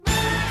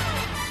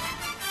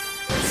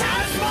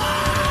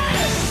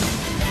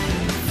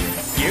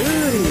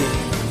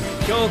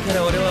か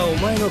ら俺はお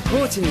前のコ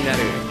ーチになる。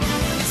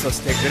そ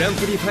してグラン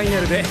プリファイ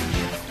ナルで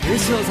優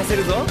勝させ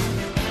るぞ。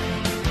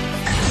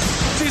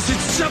 This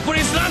is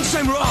Japanese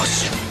lunchtime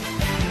rush!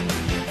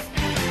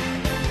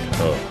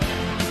 ああ、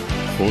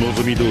お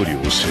望み通り教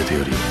えて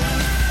やるよ。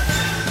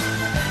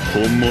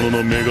本物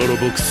のメガロ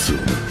ボックスを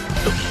な。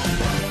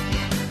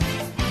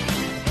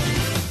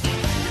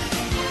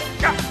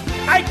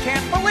I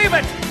can't believe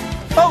it!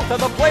 Both of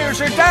the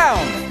players are down!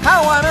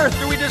 How on earth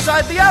do we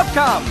decide the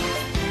outcome?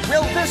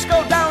 Will this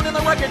go down in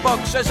the record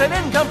books as an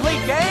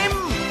incomplete game?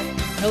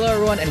 Hello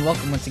everyone, and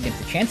welcome once again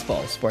to Chance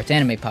Ball, sports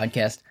anime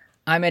podcast.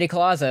 I'm Eddie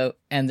Colazzo,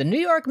 and the New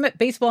York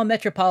Baseball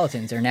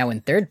Metropolitans are now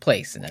in third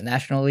place in the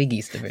National League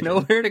East Division.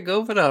 Nowhere to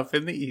go but up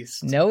in the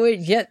East. No,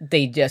 yet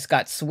they just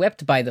got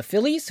swept by the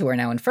Phillies, who are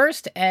now in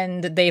first,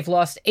 and they've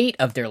lost 8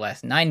 of their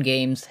last 9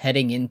 games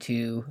heading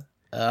into,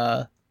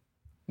 the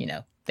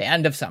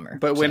end of summer.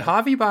 But when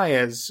Javi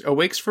Baez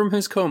awakes from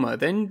his coma,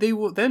 then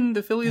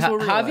the Phillies will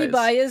realize. Javi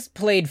Baez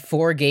played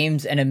 4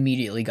 games and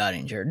immediately got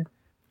injured.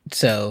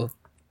 So,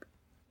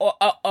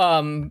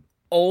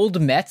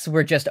 old Mets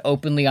were just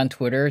openly on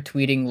Twitter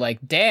tweeting like,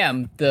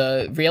 "Damn,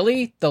 the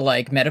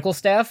medical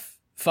staff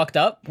fucked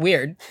up.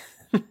 Weird."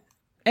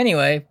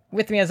 Anyway,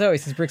 with me as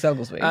always is Brooks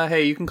Oglesby.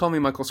 Hey, you can call me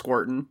Michael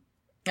Squarton.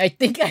 I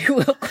think I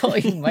will call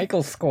you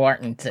Michael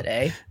Squarton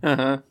today.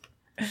 A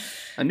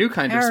new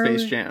kind of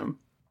Space Jam.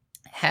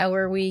 How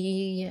are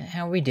we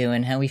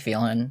doing? How are we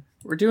feeling?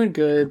 We're doing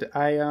good.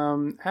 I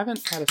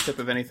haven't had a sip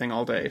of anything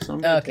all day, so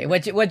I'm okay.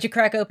 What'd you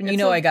crack open?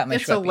 I got my.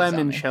 It's a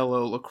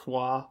limoncello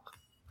LaCroix.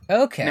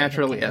 Okay.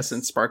 Naturally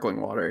essence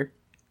sparkling water.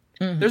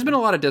 Mm-hmm. There's been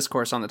a lot of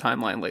discourse on the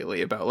timeline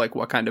lately about like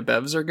what kind of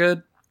bevs are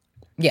good.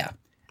 Yeah.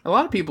 A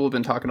lot of people have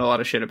been talking a lot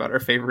of shit about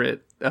our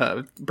favorite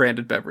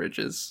branded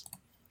beverages.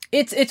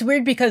 It's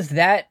weird because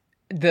the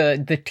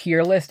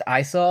tier list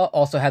I saw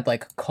also had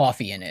like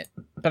coffee in it.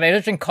 But I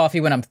don't drink coffee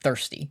when I'm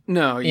thirsty.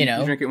 No, you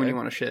drink it when you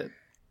want to shit.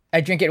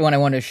 I drink it when I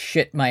want to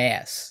shit my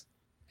ass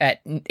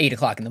at 8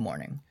 o'clock in the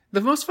morning.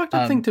 The most fucked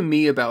up thing to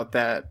me about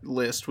that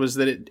list was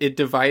that it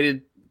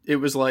divided. It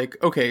was like,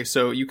 okay,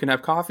 so you can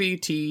have coffee,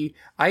 tea,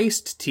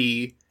 iced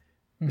tea,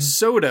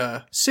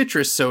 soda,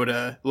 citrus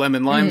soda,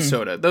 lemon lime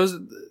soda. Those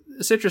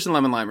citrus and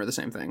lemon lime are the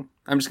same thing.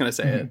 I'm just gonna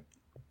say it.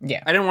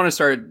 Yeah, I didn't want to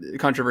start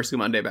Controversy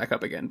Monday back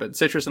up again, but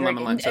citrus and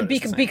lemon lime soda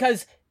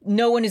because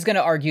no one is going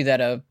to argue that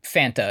a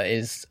Fanta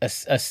is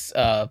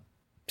a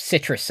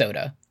citrus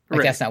soda. Like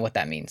right. That's not what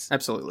that means.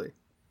 Absolutely.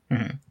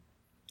 Mm-hmm.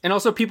 And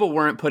also, people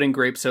weren't putting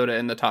grape soda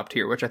in the top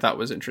tier, which I thought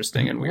was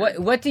interesting and weird.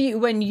 What do you,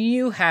 when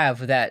you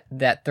have that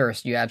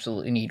thirst you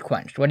absolutely need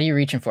quenched? What are you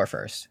reaching for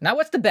first? Not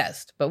what's the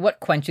best, but what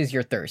quenches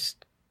your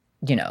thirst?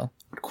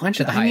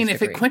 Quenches. I mean,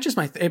 if it quenches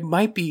it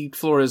might be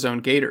Florida's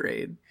own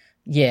Gatorade.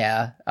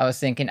 Yeah, I was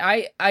thinking.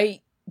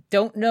 I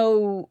don't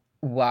know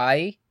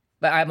why,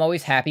 but I'm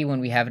always happy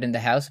when we have it in the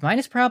house. Mine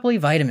is probably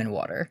vitamin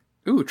water.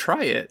 Ooh,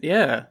 try it.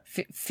 Yeah.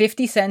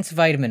 50 cents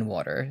vitamin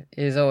water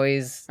is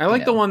always. I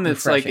like the one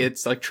that's refreshing. like,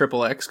 it's like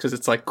XXX because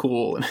it's like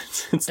cool and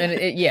it's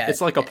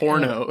like a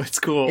porno.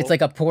 It's cool. It's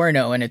like a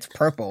porno and it's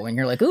purple and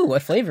you're like, ooh,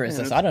 what flavor is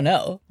this? I don't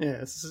know.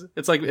 Yeah,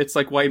 it's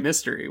like White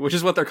Mystery, which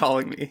is what they're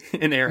calling me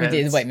in Airheads.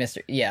 It's White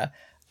Mystery, yeah.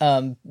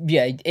 In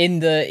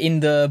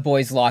the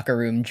boys' locker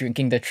room,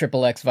 drinking the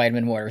XXX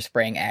vitamin water,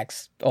 spraying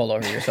Axe all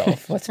over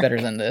yourself. What's better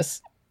than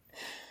this?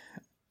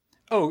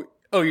 Oh,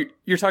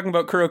 you're talking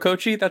about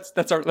Kurokochi?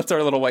 That's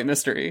our little White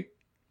Mystery.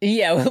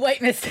 Yeah,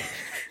 White Mystery.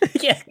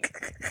 Yeah.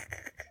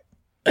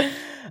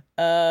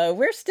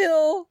 We're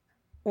still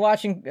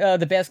watching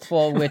the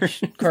basketball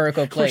which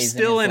Kuroko plays. We're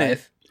still in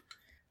it.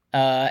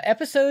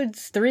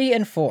 Episodes 3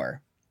 and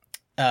 4.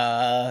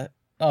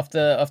 Off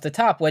the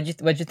top, what'd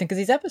you think of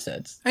these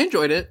episodes? I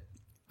enjoyed it.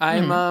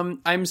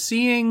 I'm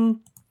seeing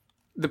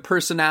the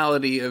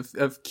personality of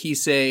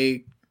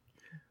Kisei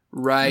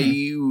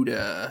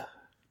Ryota.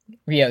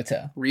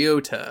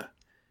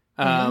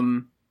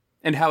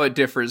 And how it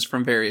differs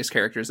from various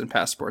characters in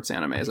past sports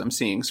animes. I'm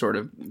seeing sort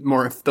of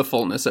more of the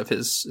fullness of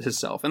his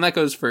self, and that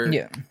goes for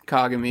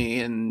Kagami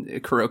and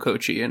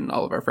Kurokochi and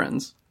all of our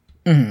friends.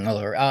 All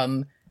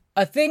over.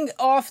 A thing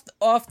off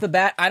the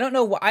bat, I don't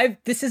know why.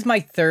 This is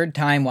my 3rd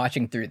time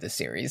watching through the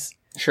series.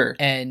 Sure.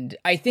 And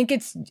I think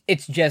it's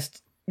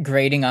just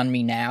grating on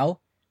me now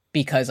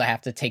because I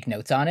have to take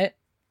notes on it.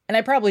 And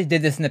I probably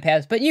did this in the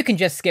past, but you can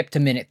just skip to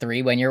minute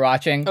 3 when you're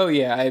watching. Oh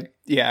yeah,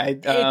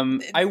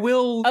 I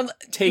will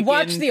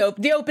watch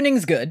the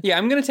opening's good. Yeah,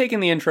 I'm gonna take in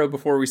the intro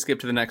before we skip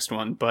to the next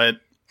one, but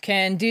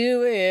can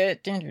do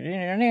it.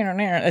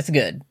 That's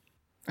good.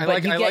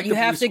 You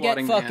have to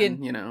get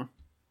fucking.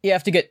 You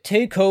have to get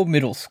Teiko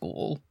Middle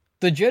School,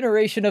 the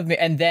generation of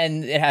and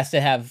then it has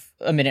to have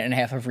a minute and a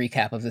half of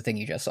recap of the thing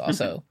you just saw.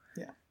 So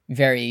yeah,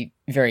 very,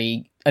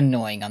 very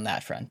annoying on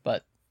that front,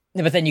 but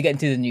then you get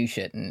into the new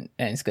shit and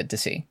it's good to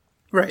see.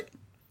 Right.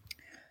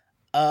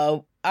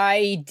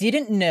 I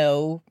didn't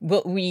know,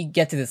 well, we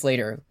get to this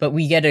later, but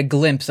we get a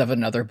glimpse of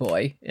another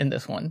boy in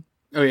this one.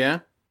 Oh, yeah?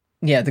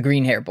 Yeah, the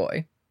green hair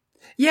boy.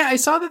 Yeah, I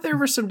saw that there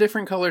were some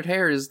different colored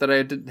hairs that I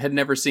had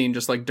never seen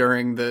just like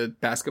during the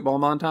basketball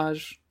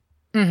montage.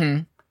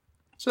 Mm-hmm.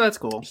 So that's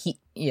cool.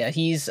 Yeah,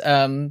 he's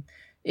a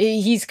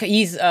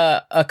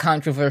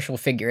controversial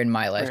figure in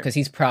my life because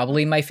he's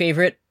probably my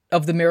favorite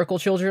of the Miracle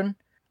Children.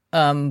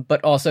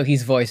 But also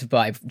he's voiced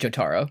by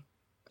Jotaro,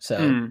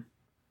 so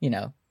you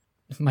know,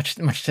 much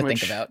to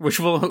think about. Which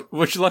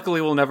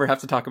luckily we'll never have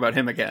to talk about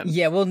him again.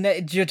 Yeah,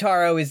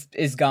 Jotaro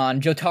is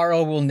gone.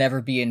 Jotaro will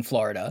never be in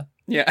Florida.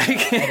 Yeah,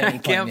 I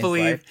can't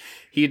believe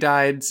he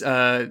died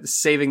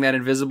saving that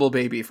invisible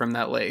baby from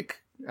that lake.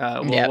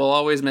 We'll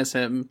always miss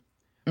him,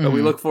 but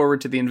we look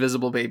forward to the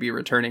invisible baby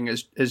returning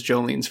as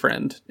Jolene's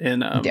friend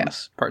in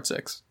part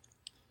 6.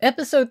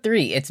 Episode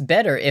 3. It's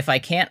better if I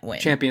can't win.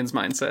 Champion's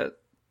mindset.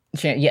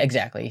 Yeah,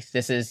 exactly.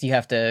 This is, you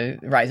have to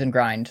rise and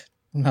grind,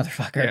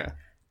 motherfucker.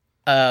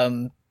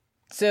 Yeah.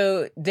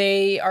 So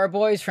they are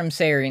boys from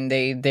Seirin.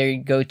 They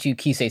go to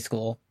Kisei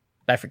School.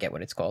 I forget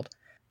what it's called.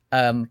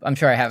 I'm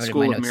sure I have it in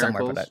my notes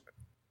somewhere. But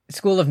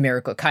School of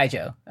Miracle,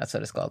 Kaijo. That's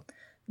what it's called.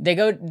 They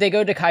go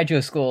to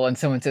Kaijo School, and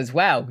someone says,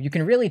 "Wow, you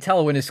can really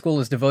tell when a school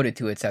is devoted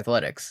to its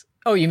athletics."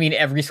 Oh, you mean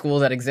every school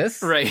that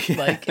exists? Right.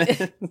 Like,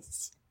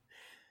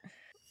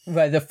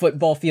 but the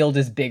football field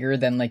is bigger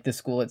than like the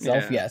school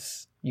itself. Yeah.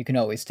 Yes. You can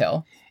always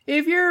tell.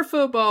 If your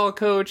football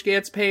coach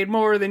gets paid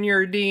more than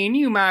your dean,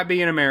 you might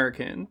be an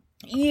American.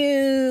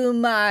 You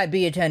might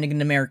be attending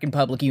an American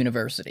public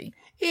university.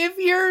 If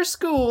your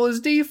school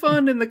is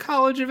defunding the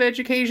College of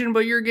Education,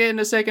 but you're getting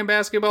a second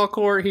basketball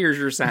court, here's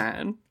your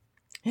sign.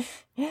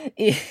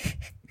 If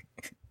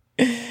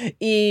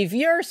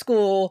your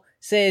school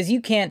says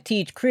you can't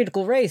teach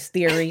critical race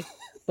theory,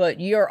 but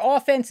your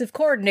offensive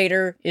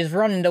coordinator is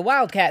running the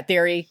Wildcat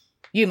theory,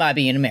 you might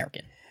be an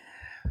American.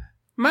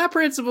 My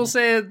principal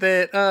said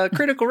that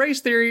critical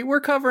race theory,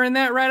 we're covering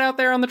that right out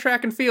there on the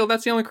track and field.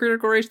 That's the only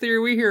critical race theory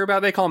we hear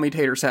about. They call me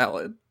Tater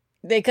Salad.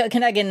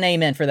 Can I get an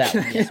amen for that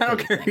one? Yes, I don't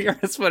care who you are.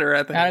 That's what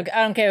right there.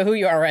 I don't care who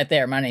you are right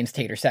there. My name's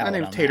Tater Salad. My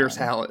name's Tater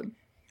Salad.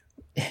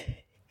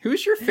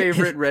 Who's your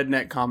favorite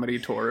redneck comedy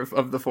tour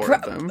of the four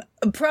of them?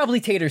 Probably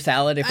Tater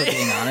Salad, if we're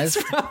being honest.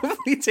 It's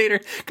probably Tater,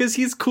 because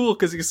he's cool,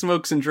 because he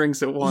smokes and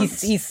drinks at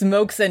once. He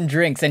smokes and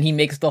drinks, and he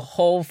makes the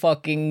whole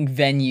fucking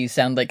venue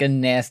sound like a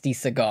nasty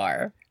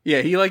cigar.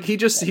 Yeah,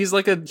 he's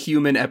like a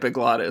human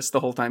epiglottis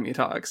the whole time he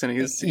talks, and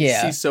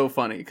he's so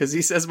funny, because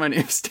he says, "My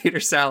name's Tater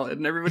Salad,"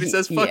 and everybody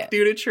says, "Fuck,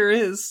 dude, it sure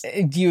is."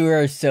 You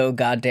are so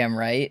goddamn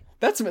right.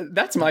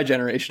 That's my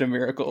generation of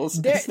miracles.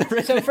 It's the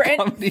redneck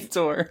comedy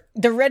tour.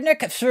 The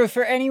redneck,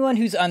 for anyone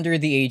who's under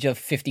the age of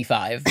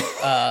 55,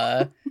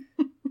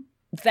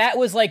 that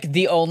was like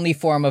the only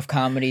form of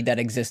comedy that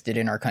existed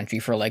in our country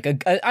for like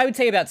I would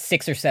say about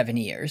 6 or 7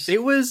 years.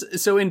 It was,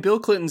 so in Bill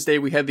Clinton's day,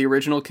 we had the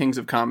original Kings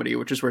of Comedy,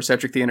 which is where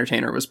Cedric the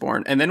Entertainer was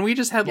born, and then we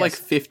just had like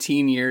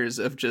 15 years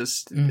of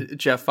just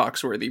Jeff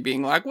Foxworthy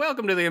being like,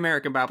 "Welcome to the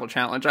American Bible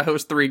Challenge. I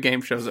host 3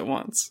 game shows at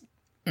once."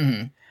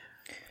 Mm-hmm.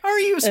 Are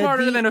you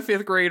smarter than a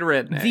 5th grade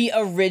redneck? The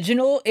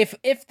original, if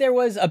there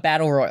was a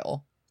battle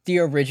royal, the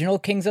original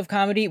Kings of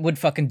Comedy would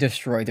fucking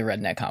destroy the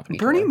redneck comedy.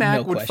 Bernie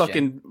Mac would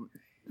fucking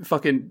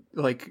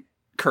like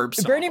curb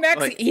stomp. Bernie Mac,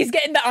 like, he's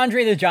getting the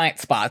Andre the Giant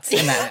spots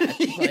in that.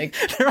 Like,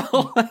 they're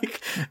all like,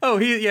 "Oh,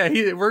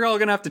 we're all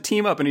gonna have to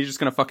team up," and he's just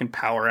gonna fucking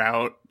power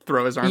out,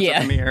 throw his arms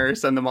up in the air,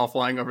 send them all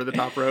flying over the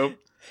top rope.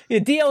 Yeah,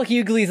 D.L.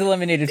 Hughley's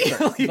eliminated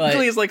first.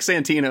 Hughley's like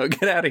Santino.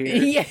 Get out of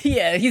here.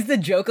 Yeah, he's the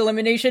joke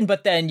elimination,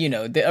 but then, you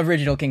know, the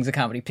original Kings of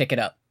Comedy pick it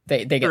up.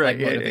 They get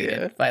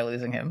motivated by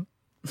losing him.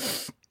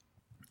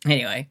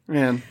 Anyway.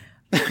 Man.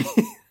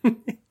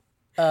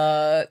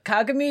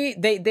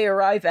 Kagami, they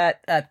arrive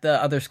at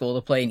the other school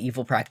to play an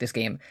evil practice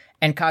game,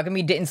 and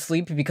Kagami didn't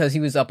sleep because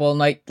he was up all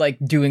night, like,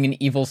 doing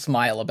an evil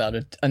smile about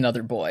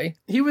another boy.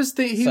 So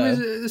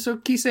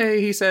Kisei,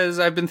 he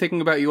says, "I've been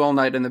thinking about you all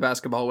night in the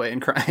basketball way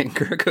and crying.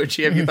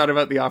 Kurakochi, have you thought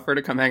about the offer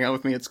to come hang out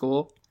with me at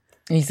school?"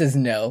 And he says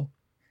no.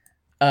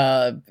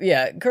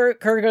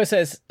 Kurako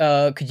says,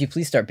 "Could you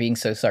please stop being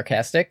so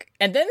sarcastic?"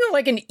 And then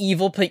like an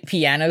evil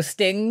piano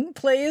sting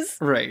plays.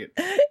 Right.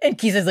 And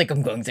Kisei's like,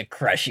 "I'm going to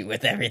crush you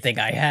with everything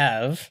I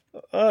have."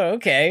 Oh,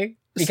 okay.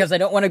 Because I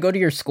don't want to go to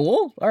your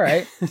school? All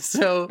right.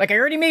 So, like, I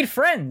already made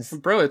friends.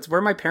 Bro, it's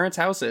where my parents'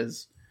 house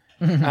is.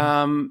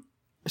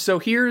 So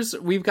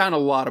we've gotten a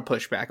lot of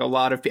pushback.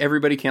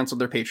 Everybody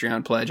canceled their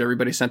Patreon pledge.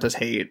 Everybody sent us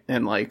hate,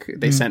 and like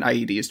they sent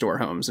IEDs to our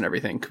homes and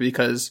everything,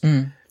 because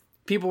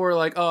people were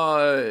like,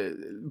 "Oh,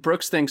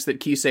 Brooks thinks that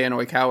Kisei and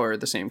Oikawa are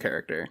the same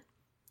character."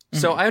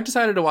 So I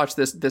decided to watch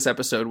this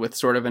episode with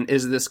sort of an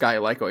 "is this guy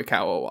like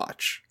Oikawa"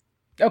 watch.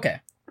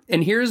 Okay.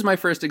 And here's my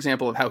first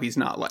example of how he's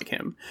not like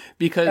him,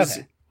 because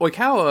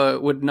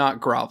Oikawa would not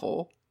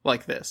grovel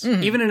like this,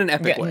 even in an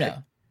epic way.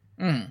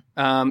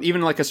 No.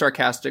 Even like a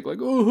sarcastic, like,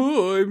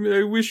 "Oh,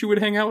 I wish you would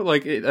hang out,"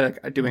 like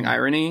doing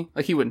irony.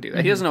 Like, he wouldn't do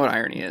that. He doesn't know what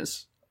irony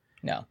is.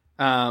 No.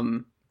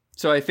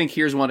 So I think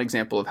here's one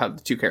example of how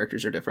the two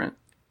characters are different.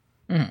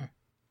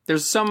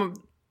 There's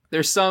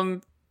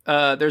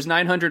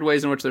 900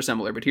 ways in which they're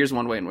similar, but here's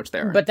one way in which they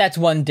are. But that's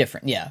one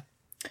different, yeah.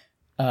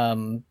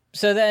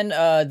 So then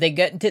they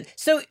get into...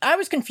 So I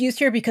was confused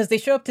here because they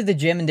show up to the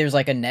gym and there's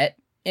like a net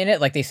in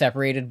it, like they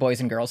separated boys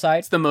and girls side.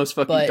 It's the most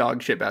fucking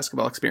dog shit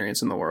basketball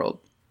experience in the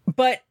world.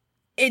 But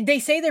they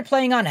say they're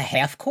playing on a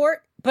half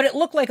court, but it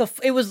looked like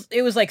it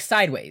was like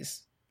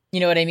sideways. You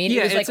know what I mean?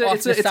 Yeah, it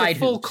was it's a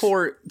full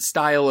court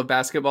style of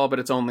basketball, but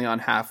it's only on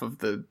half of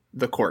the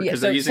court. Yeah,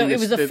 so it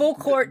was a full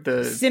court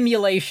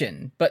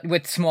simulation, but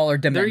with smaller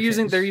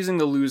dimensions. They're using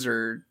the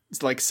loser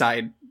like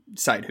side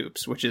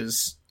hoops, which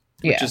is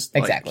like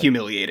exactly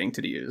humiliating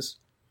to use.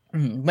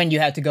 When you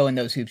had to go in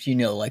those hoops,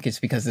 like it's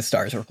because the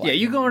stars were playing.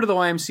 Yeah, you go into the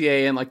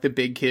YMCA and like the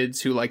big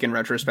kids who like in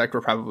retrospect were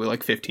probably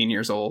like 15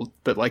 years old,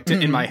 but like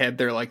in my head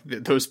they're like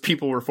those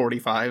people were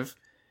 45.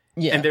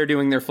 Yeah. And they're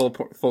doing their full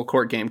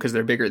court game because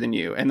they're bigger than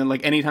you. And then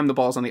like anytime the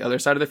ball's on the other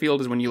side of the field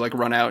is when you like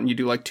run out and you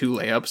do like 2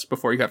 layups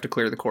before you have to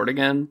clear the court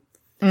again.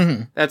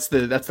 Mm-hmm. That's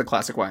the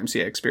classic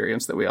YMCA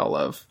experience that we all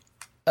love.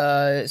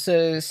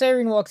 So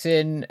Seirin walks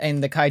in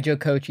and the Kaijo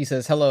coach, he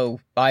says, "Hello,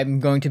 I'm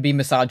going to be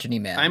Misogyny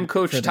Man. I'm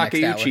Coach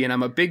Takeuchi and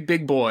I'm a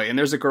big boy." And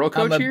there's a girl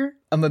coach here?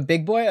 I'm a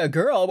big boy, a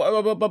girl.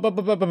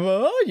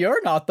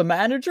 You're not the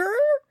manager?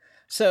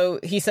 So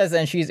he says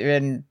that,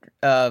 and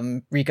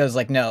Riko's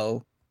like,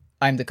 "No,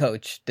 I'm the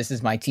coach. This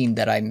is my team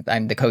that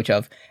I'm the coach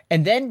of."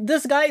 And then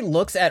this guy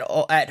looks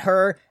at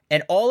her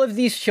and all of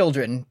these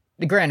children.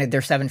 Granted,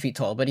 they're 7 feet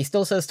tall, but he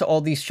still says to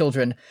all these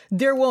children,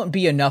 "There won't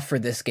be enough for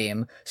this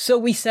game, so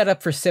we set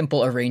up for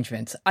simple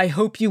arrangements. I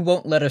hope you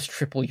won't let us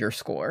triple your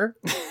score."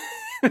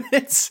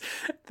 That's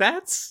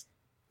kind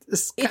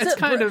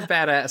of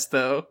badass,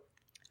 though.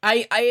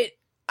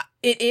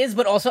 It is,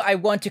 but also I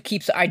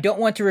don't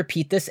want to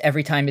repeat this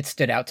every time it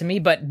stood out to me,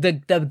 but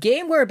the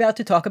game we're about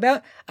to talk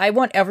about, I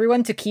want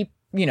everyone to keep,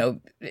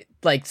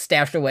 like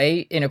stashed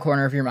away in a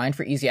corner of your mind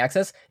for easy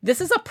access.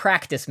 This is a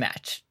practice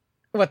match,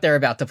 what they're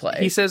about to play.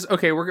 He says,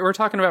 "Okay, we're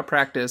talking about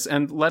practice,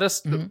 and let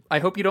us, I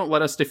hope you don't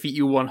let us defeat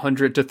you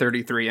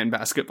 100-33 in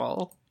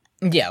basketball."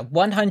 Yeah,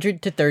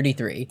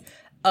 100-33.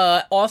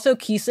 Also,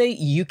 Kisei,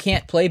 you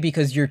can't play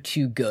because you're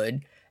too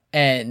good.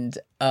 And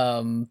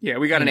yeah,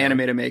 we got an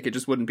anime to make. It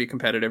just wouldn't be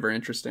competitive or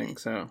interesting.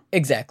 So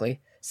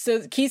exactly. So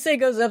Kisei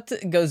goes up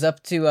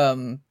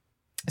to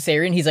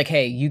Seirin. He's like,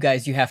 "Hey, you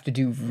guys, you have to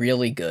do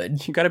really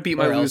good. You got to beat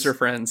my loser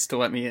friends to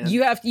let me in.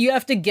 You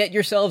have to get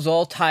yourselves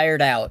all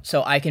tired out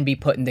so I can be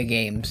put in the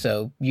game,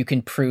 so you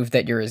can prove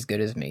that you're as good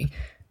as me."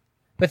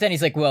 But then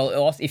he's like,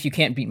 "Well, if you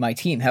can't beat my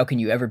team, how can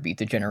you ever beat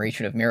the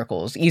Generation of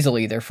Miracles?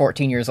 Easily, they're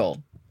 14 years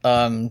old."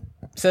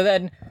 So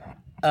then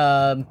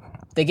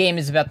the game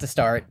is about to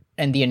start.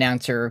 And the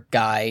announcer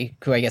guy,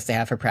 who I guess they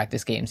have for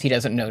practice games, he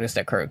doesn't notice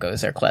that Kuroko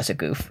is their classic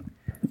goof.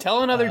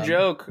 Tell another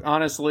joke,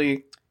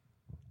 honestly.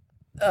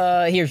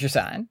 Here's your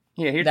sign.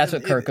 Yeah, that's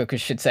what Kuroko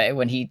should say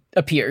when he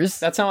appears.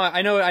 That's how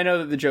I know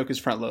that the joke is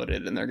front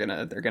loaded, and they're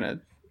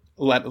gonna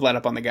let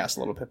up on the gas a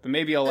little bit. But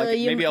maybe I'll like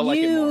it. Maybe I'll like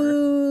it more.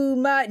 You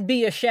might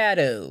be a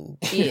shadow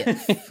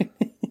if.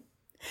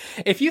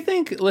 If you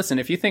think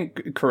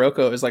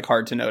Kuroko is like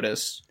hard to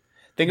notice.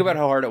 Think about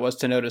how hard it was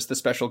to notice the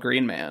special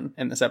green man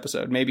in this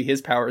episode. Maybe his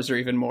powers are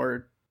even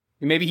more...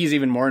 Maybe he's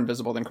even more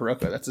invisible than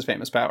Kuroko. That's his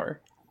famous power.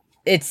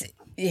 It's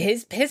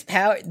his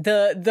power...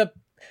 The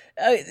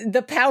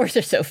powers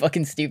are so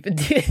fucking stupid,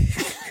 dude.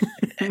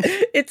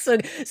 It's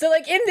so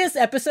like in this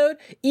episode,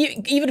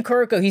 even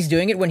Kuroko, he's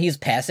doing it when he's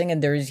passing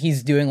and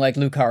he's doing like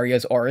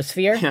Lucario's aura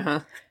sphere.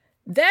 Uh-huh.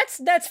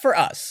 That's for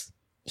us.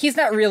 He's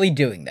not really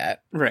doing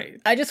that. Right.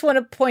 I just want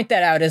to point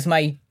that out as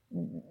my...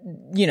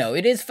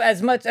 it is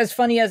as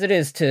funny as it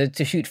is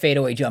to shoot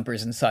fadeaway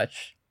jumpers and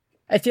such.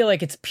 I feel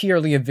like it's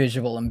purely a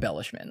visual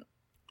embellishment.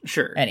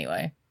 Sure.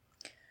 Anyway.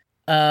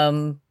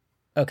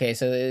 Okay,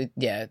 so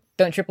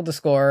don't triple the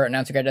score.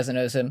 Announcer guy doesn't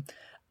notice him.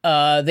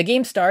 The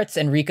game starts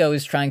and Riko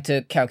is trying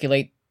to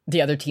calculate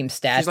the other team's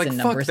stats and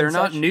numbers. Fuck, they're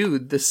not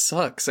nude. This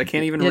sucks. I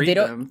can't even read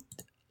them.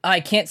 I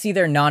can't see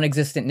their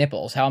non-existent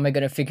nipples. How am I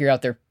going to figure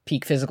out their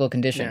peak physical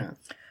condition?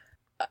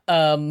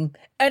 Yeah. And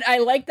I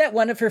like that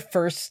one of her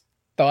first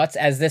thoughts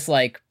as this,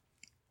 like,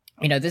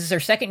 this is her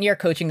second year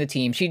coaching the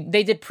team.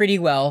 They did pretty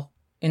well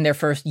in their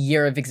first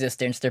year of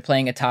existence. They're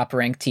playing a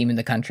top-ranked team in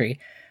the country.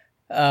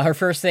 Her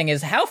first thing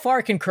is, how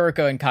far can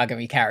Kuroko and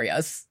Kagami carry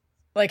us?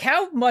 Like,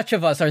 how much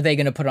of us are they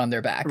going to put on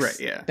their backs? Right,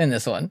 yeah. In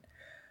this one.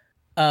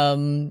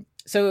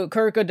 So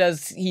Kuroko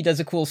does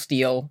a cool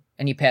steal,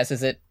 and he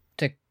passes it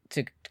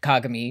to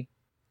Kagami,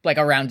 like,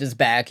 around his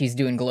back. He's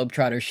doing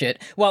Globetrotter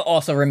shit, while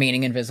also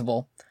remaining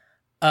invisible.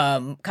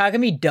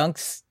 Kagami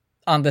dunks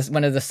on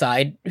one of the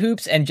side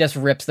hoops and just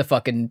rips the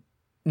fucking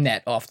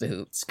net off the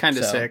hoop. It's kind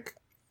of sick.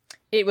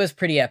 It was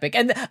pretty epic.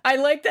 And I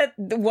like that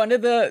one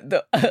of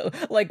the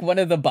one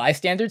of the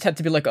bystanders had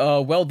to be like,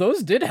 well,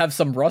 those did have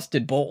some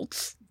rusted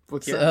bolts.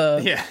 Okay.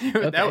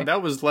 That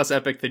was less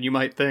epic than you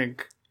might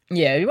think.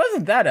 Yeah, he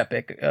wasn't that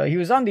epic. He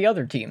was on the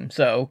other team,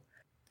 so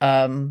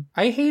I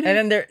hate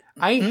it.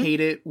 Hate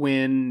it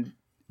when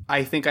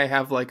I think I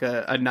have like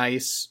a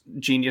nice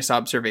genius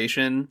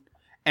observation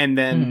and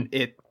then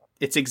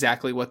it's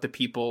exactly what the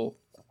people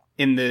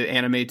in the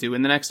anime do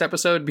in the next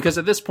episode, because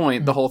at this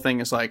point the whole thing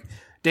is like,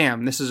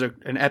 damn, this is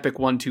an epic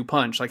 1-2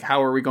 punch. Like,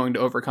 how are we going to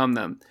overcome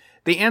them?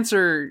 The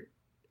answer,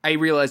 I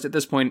realized at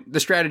this point, the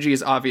strategy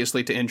is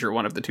obviously to injure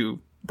one of the two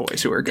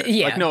boys who are good.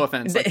 Yeah. Like, no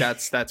offense. Like,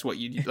 that's what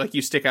you like.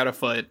 You stick out a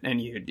foot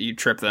and you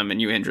trip them and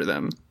you injure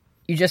them.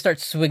 You just start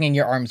swinging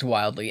your arms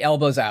wildly,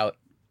 elbows out,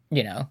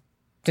 to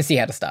see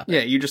how to stop it.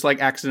 Yeah, you just like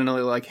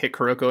accidentally like hit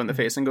Kuroko in the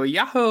face and go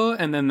Yahoo,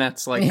 and then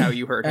that's like how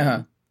you hurt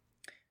him.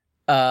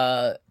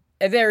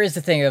 There is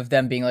the thing of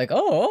them being like,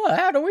 oh,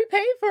 how do we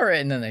pay for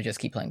it? And then they just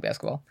keep playing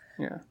basketball.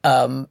 Yeah.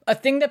 A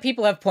thing that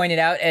people have pointed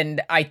out,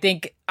 and I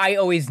think I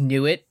always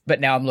knew it,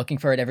 but now I'm looking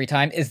for it every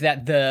time, is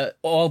that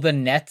all the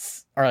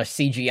nets are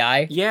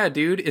CGI. Yeah,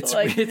 dude,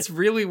 it's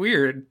really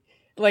weird.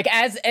 Like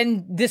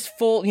and this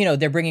full,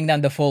 they're bringing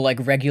down the full like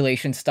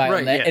regulation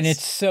style net, yes. And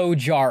it's so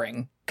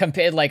jarring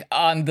compared like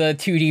on the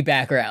 2D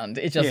background.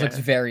 It just looks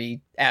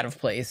very out of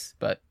place,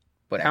 but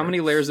whatever. How many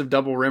layers of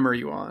double rim are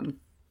you on?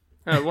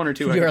 1 or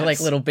 2. You're like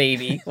little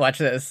baby. Watch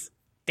this.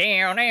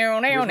 Down.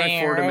 Here's my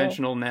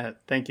 4-dimensional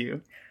net. Thank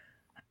you.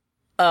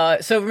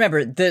 So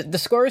remember, the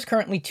score is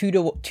currently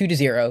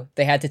 2-0.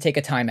 They had to take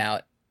a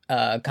timeout.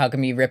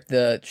 Kagami ripped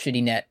the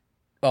shitty net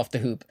off the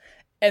hoop.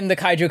 And the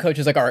Kaijo coach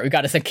is like, all right, we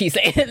got to send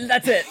Kisei.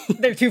 That's it.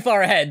 They're too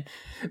far ahead.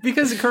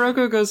 Because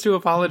Kuroko goes to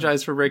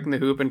apologize for breaking the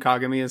hoop, and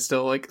Kagami is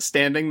still like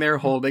standing there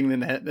holding the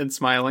net and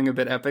smiling a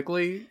bit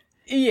epically.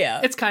 Yeah,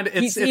 it's kind of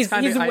he's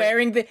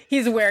wearing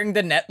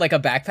the net like a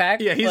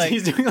backpack. Yeah,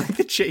 he's doing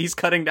like he's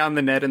cutting down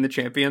the net in the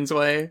Champions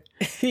way.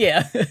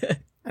 Yeah,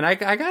 and I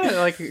gotta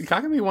like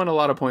Kagami won a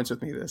lot of points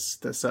with me this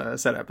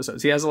set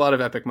episodes. He has a lot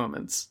of epic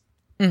moments.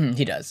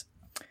 He does.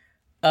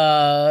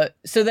 So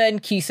then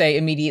Kisei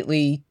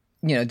immediately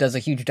does a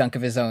huge dunk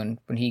of his own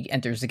when he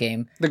enters the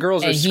game. The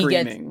girls are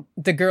screaming.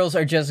 The girls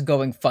are just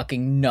going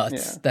fucking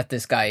nuts that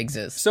this guy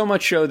exists. So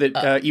much so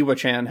that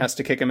Iwa-chan has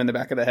to kick him in the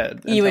back of the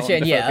head.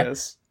 Iwa-chan, yeah.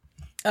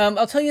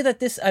 I'll tell you that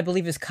this, I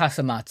believe, is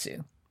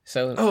Kasamatsu.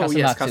 So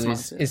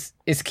Kasamatsu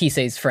is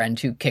Kisei's friend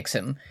who kicks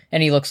him,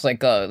 and he looks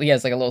like he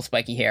has like a little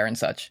spiky hair and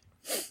such.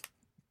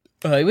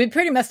 It would be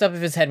pretty messed up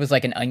if his head was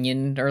like an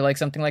onion or like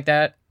something like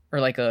that, or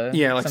like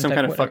some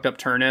kind of fucked up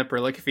turnip, or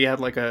like if he had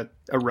like a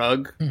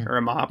rug or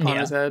a mop on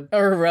his head,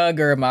 or a rug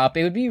or a mop.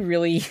 It would be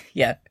really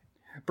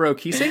Bro,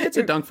 Kisei gets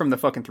a dunk from the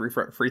fucking free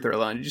throw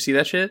line. Did you see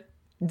that shit?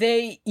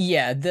 This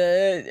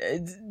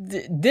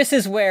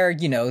is where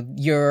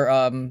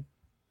you're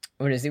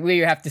what is it? Where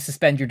you have to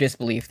suspend your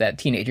disbelief that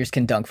teenagers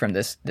can dunk from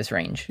this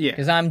range. Yeah.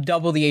 Because I'm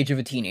double the age of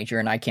a teenager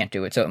and I can't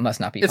do it, so it must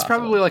not be possible. It's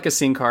probably like a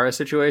Sin Cara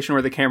situation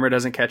where the camera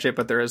doesn't catch it,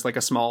 but there is like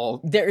a small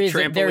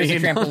trampoline. There is a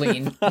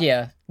trampoline.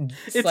 Yeah.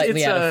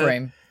 Slightly out of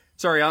frame.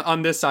 Sorry,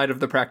 on this side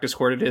of the practice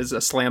court, it is a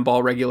slam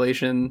ball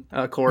regulation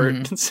court.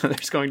 Mm-hmm. So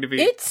there's going to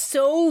be... It's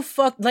so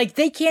like,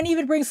 they can't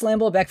even bring slam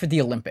ball back for the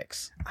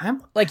Olympics.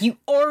 Like, you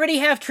already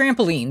have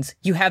trampolines.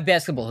 You have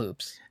basketball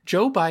hoops.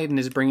 Joe Biden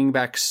is bringing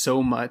back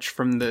so much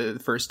from the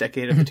first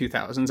decade of the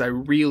 2000s. I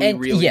really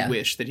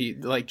wish that he,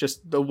 like,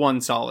 just the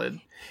one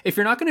solid. If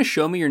you're not going to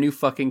show me your new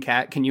fucking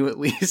cat, can you at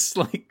least,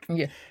 like...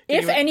 Yeah.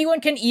 If anyone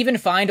can even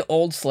find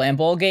old slam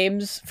ball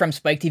games from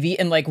Spike TV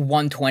in, like,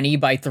 120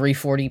 by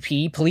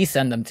 340p, please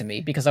send them to me,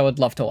 because I would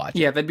love to watch it.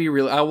 Yeah, that'd be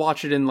real. I'll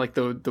watch it in, like,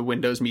 the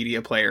Windows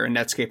Media Player and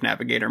Netscape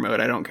Navigator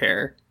mode. I don't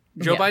care.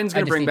 Joe Biden's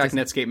going to bring back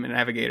Netscape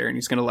Navigator, and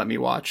he's going to let me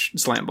watch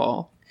slam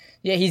ball.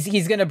 Yeah,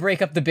 he's going to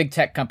break up the big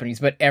tech companies,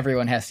 but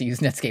everyone has to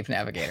use Netscape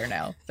Navigator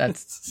now.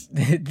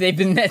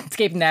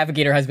 Netscape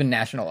Navigator has been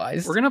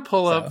nationalized. We're going to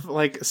pull up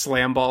like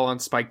Slam Ball on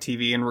Spike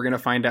TV, and we're going to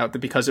find out that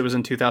because it was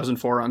in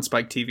 2004 on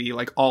Spike TV,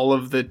 like all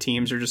of the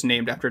teams are just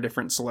named after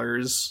different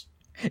slurs.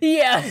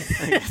 Yeah.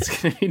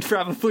 It's going to be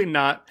probably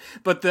not,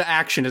 but the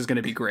action is going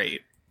to be great.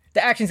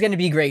 The action's going to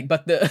be great,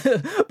 but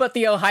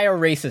the Ohio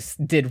racists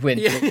did win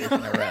 3 years in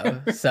a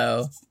row.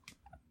 So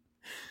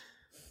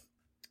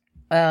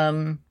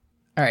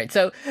all right,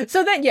 so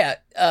then,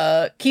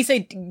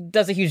 Kisei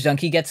does a huge dunk.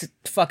 He gets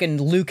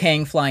fucking Liu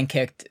Kang flying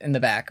kicked in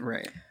the back.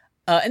 Right.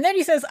 And then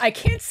he says, I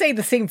can't say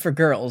the same for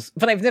girls,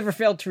 but I've never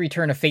failed to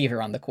return a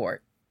favor on the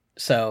court.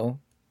 So,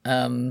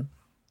 don't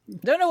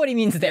know what he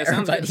means there,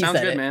 but he sounds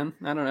said good, it. Man.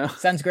 I don't know.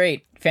 Sounds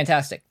great.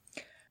 Fantastic.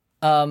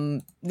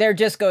 They're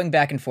just going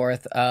back and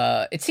forth.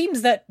 It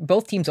seems that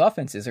both teams'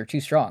 offenses are too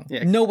strong.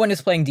 Yeah. No one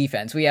is playing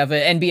defense. We have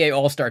an NBA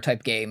All-Star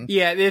type game.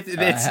 Yeah,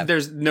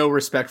 there's no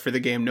respect for the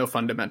game, no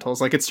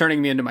fundamentals. Like, it's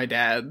turning me into my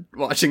dad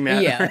watching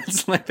that. Yeah.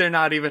 It's like they're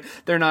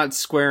not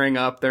squaring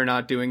up. They're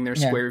not doing their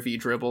square V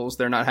dribbles.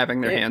 They're not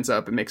having their hands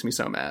up. It makes me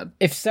so mad.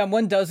 If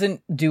someone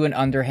doesn't do an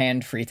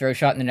underhand free throw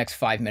shot in the next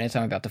 5 minutes,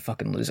 I'm about to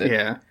fucking lose it.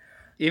 Yeah.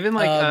 Even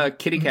like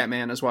Kitty Cat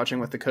Man is watching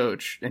with the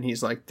coach, and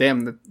he's like,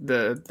 damn,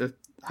 the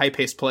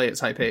high-paced play is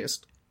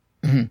high-paced.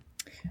 Mm-hmm.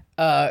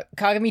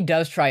 Kagami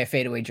does try a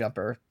fadeaway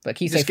jumper, but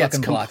Kisei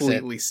fucking blocks it.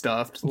 Completely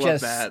stuffed. Love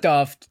just that.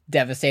 Stuffed,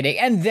 devastating.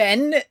 And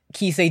then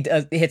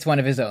Kisei hits one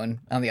of his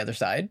own on the other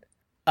side.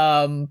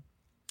 After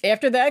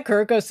that,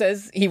 Kuroko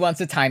says he wants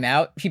a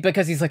timeout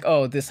because he's like,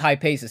 oh, this high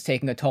pace is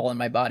taking a toll on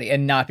my body,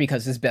 and not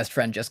because his best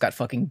friend just got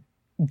fucking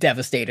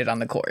devastated on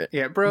the court.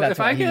 Yeah, bro, if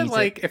I get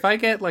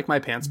my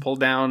pants pulled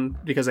down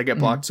because I get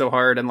blocked so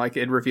hard and like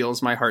it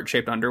reveals my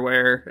heart-shaped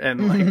underwear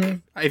and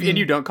like and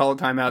you don't call a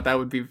timeout,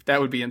 that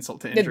would be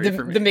insult to injury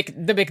for me.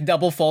 The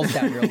McDouble falls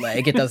down your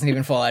leg. It doesn't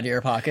even fall out of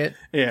your pocket.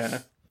 Yeah.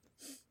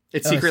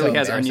 It secretly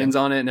has onions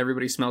on it, and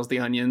everybody smells the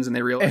onions, and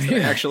they realize that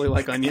they actually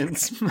like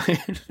onions.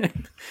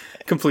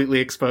 Completely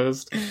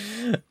exposed.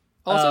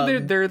 Also,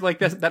 they're like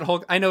that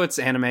whole. I know it's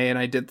anime, and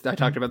I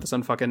talked about this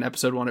on fucking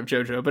episode 1 of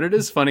JoJo, but it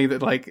is funny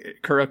that like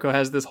Kuroko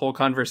has this whole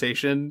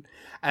conversation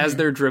as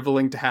they're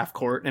dribbling to half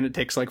court, and it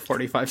takes like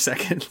 45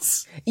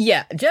 seconds.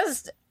 Yeah,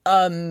 just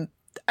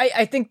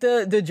I think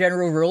the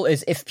general rule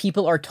is if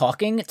people are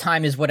talking,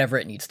 time is whatever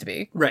it needs to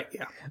be. Right,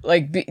 yeah.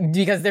 Like,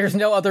 because there's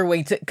no other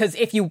way to... Because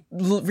if you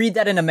read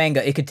that in a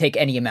manga, it could take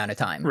any amount of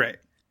time. Right.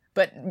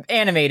 But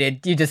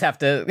animated, you just have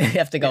to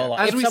go along.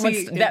 As if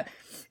we see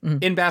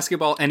in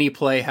basketball, any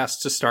play has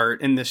to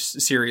start in this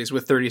series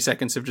with 30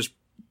 seconds of just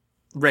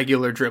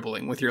regular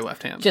dribbling with your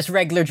left hand. Just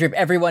regular dribble.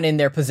 Everyone in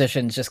their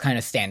positions just kind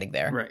of standing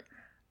there. Right.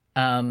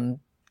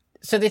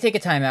 So they take a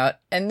timeout,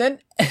 and then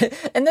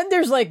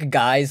there's like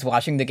guys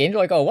watching the game. They're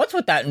like, "Oh, what's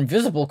with that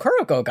invisible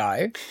Kuroko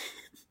guy?"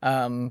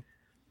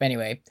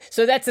 Anyway,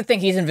 so that's the thing.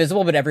 He's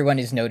invisible, but everyone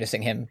is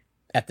noticing him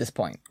at this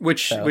point.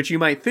 Which you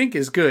might think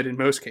is good in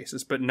most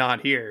cases, but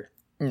not here.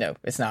 No,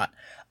 it's not.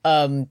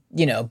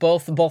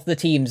 Both the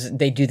teams,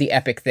 they do the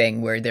epic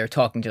thing where they're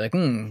talking to like,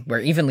 we're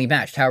evenly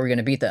matched. How are we going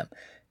to beat them?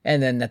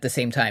 And then at the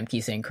same time,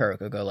 Kisei and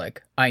Kuroko go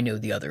like, I know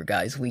the other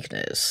guy's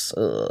weakness.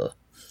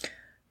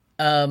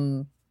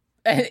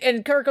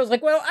 And Kuroko's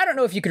like, well, I don't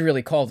know if you could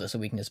really call this a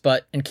weakness,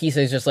 and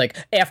Kisei's just like,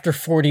 after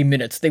 40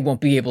 minutes, they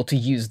won't be able to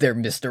use their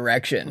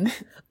misdirection.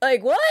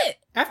 Like, what?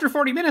 After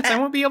 40 minutes, I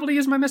won't be able to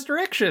use my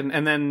misdirection.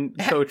 And then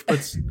Coach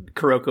puts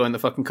Kuroko in the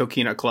fucking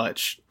coquina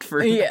clutch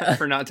for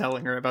not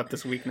telling her about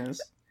this weakness.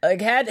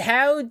 Like,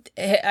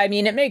 I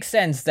mean, it makes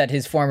sense that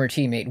his former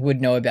teammate would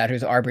know about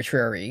his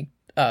arbitrary,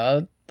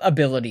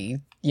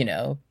 ability,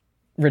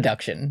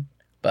 reduction.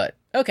 But,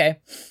 okay.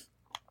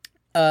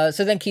 So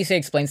then Kisei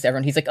explains to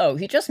everyone, he's like, oh,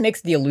 he just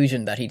makes the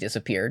illusion that he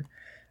disappeared.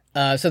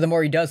 So the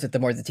more he does it, the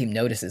more the team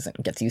notices and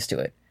gets used to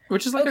it.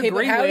 Which is like a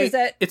great way.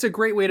 It's a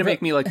great way to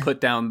make me like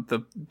put down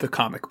the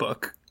comic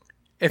book.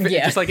 If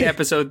just like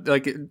episode,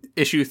 like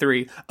issue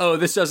 3. Oh,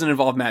 this doesn't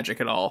involve magic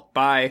at all.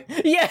 Bye.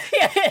 Yeah.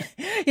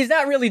 He's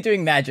not really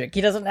doing magic. He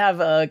doesn't have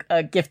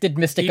a gifted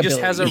mystic ability.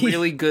 He just has a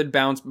really good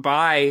bounce.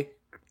 Bye.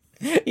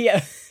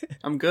 Yeah.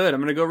 I'm good. I'm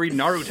going to go read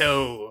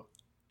Naruto.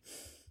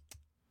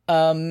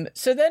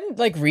 So then,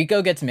 like,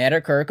 Riko gets mad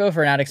at Kuroko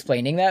for not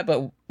explaining that,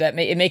 but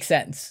it makes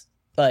sense.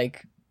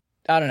 Like,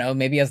 I don't know,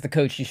 maybe as the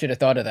coach you should have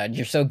thought of that.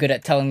 You're so good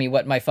at telling me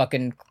what my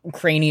fucking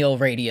cranial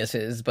radius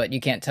is, but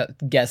you can't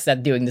guess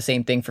that doing the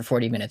same thing for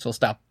 40 minutes will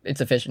stop its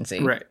efficiency.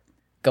 Right.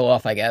 Go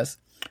off, I guess.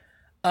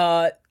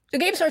 The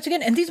game starts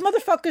again, and these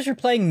motherfuckers are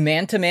playing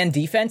man-to-man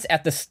defense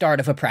at the start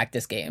of a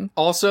practice game.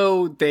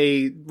 Also,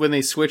 when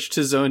they switch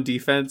to zone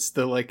defense,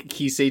 the, like,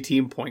 Kisei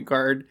team point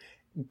guard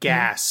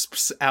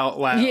gasps out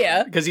loud.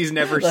 Yeah. Because he's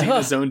never seen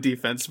a zone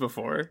defense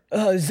before.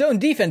 Zone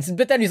defense,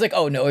 but then he's like,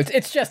 oh no,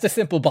 it's just a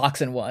simple box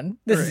and one.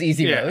 This is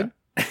easy mode.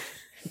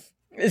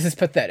 This is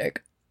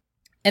pathetic.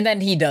 And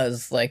then he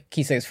does, like,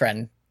 Kisei's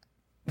friend,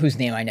 whose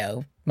name I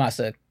know,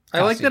 Masa Kasu.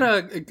 I like that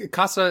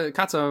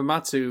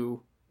Kasamatsu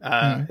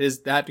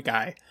is that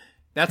guy.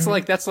 That's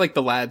like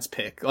the lad's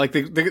pick. Like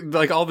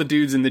like all the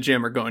dudes in the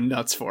gym are going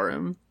nuts for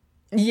him.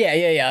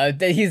 Yeah.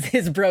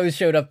 His bros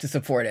showed up to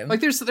support him. Like,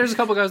 there's a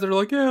couple guys that are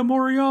like, yeah,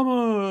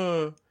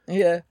 Moriyama.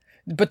 Yeah.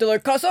 But they're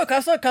like,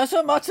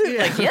 Kasa, Matsu.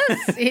 Yeah. Like,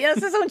 yes, he has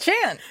his own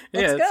chant.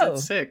 Let's go.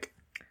 It's sick.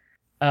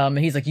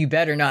 He's like, you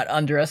better not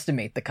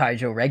underestimate the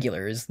Kaijo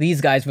regulars. These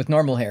guys with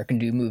normal hair can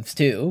do moves,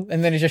 too.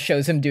 And then it just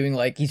shows him doing,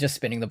 like, he's just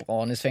spinning the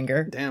ball on his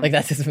finger. Damn. Like,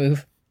 that's his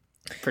move.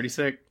 Pretty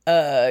sick.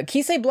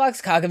 Kisei blocks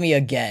Kagami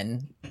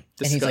again.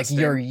 Disgusting. And he's like,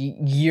 you're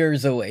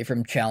years away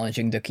from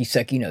challenging the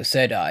Kiseki no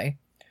Sedai.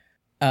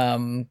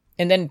 And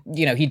then,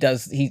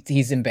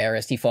 he's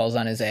embarrassed. He falls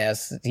on his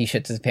ass. He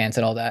shits his pants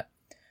and all that.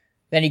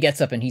 Then he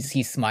gets up and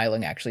he's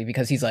smiling, actually,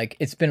 because he's like,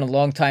 it's been a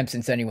long time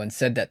since anyone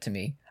said that to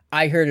me.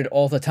 I heard it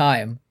all the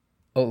time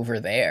over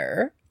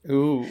there.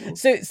 Ooh.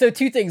 So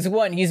 2 things.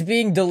 One, he's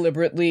being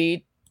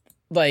deliberately,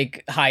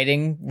 like,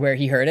 hiding where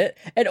he heard it.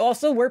 And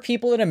also, were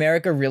people in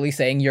America really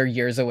saying you're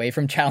years away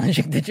from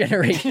challenging the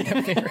generation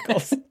of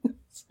miracles?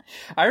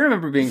 I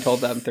remember being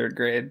told that in 3rd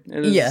grade. It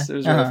was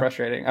really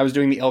frustrating. I was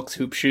doing the Elks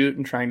hoop shoot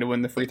and trying to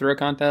win the free throw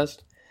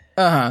contest.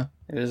 It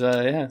was,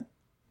 I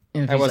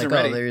wasn't like,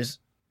 ready. Oh,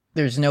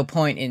 there's no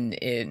point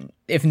in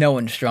if no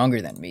one's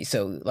stronger than me.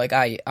 So, like,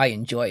 I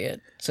enjoy it.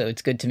 So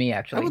it's good to me,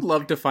 actually. I would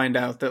love to find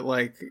out that,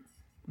 like,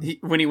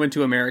 when he went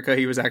to America,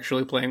 he was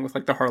actually playing with,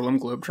 like, the Harlem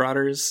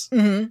Globetrotters.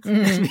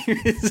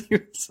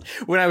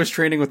 When I was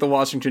training with the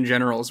Washington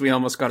Generals, we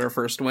almost got our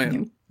first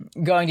win.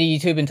 Going to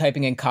YouTube and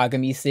typing in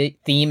Kagami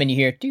theme, and you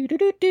hear do do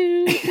do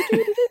do do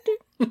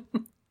do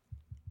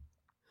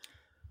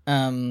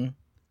do.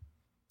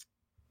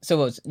 So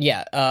what was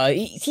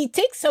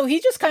he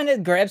just kind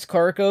of grabs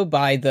Kuroko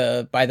by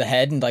the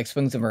head and, like,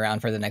 swings him around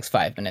for the next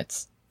 5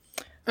 minutes.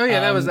 Oh yeah,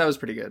 that was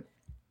pretty good.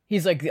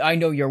 He's like, I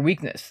know your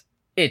weakness.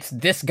 It's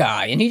this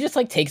guy. And he just,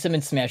 like, takes him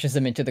and smashes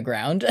him into the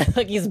ground.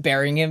 Like, he's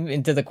burying him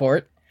into the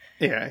court.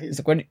 Yeah.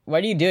 He's like,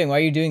 what are you doing? Why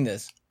are you doing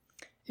this?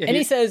 Yeah, and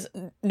he says,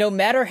 no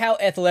matter how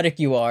athletic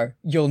you are,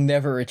 you'll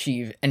never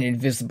achieve an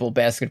invisible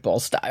basketball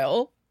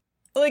style.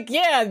 Like,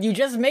 yeah, you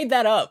just made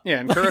that up.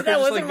 Yeah, and that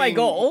wasn't my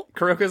goal.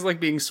 Kuroko's like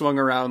being swung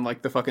around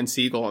like the fucking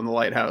seagull in the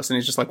lighthouse, and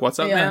he's just like, what's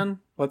up, man?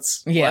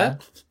 What's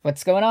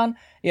going on?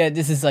 Yeah,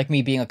 this is like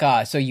me being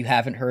like, so you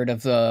haven't heard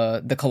of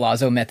the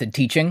Collazo method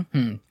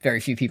teaching?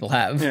 Very few people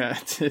have. Yeah,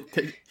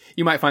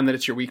 you might find that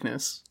it's your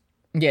weakness.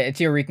 Yeah,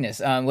 it's your weakness.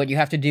 What you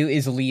have to do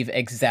is leave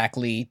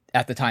exactly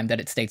at the time that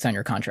it states on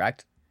your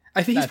contract.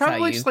 I think he's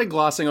probably just like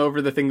glossing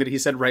over the thing that he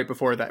said right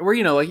before that, where,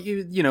 like,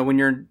 you know, when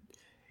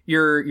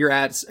you're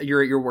at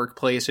your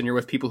workplace and you're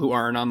with people who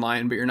aren't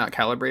online, but you're not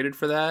calibrated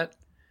for that.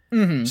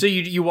 Mm-hmm. So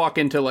you walk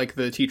into like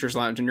the teacher's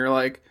lounge and you're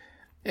like,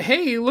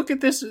 hey, look at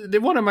this.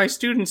 One of my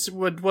students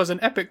was an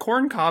epic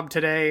corn cob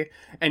today.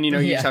 And, you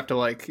just have to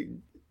like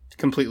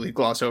completely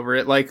gloss over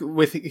it. Like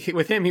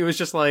with him, he was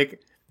just like,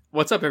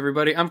 what's up,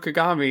 everybody? I'm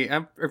Kagami.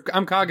 I'm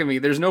Kagami.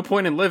 There's no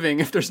point in living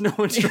if there's no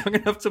one strong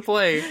enough to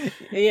play.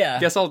 Yeah.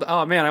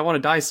 Oh man, I want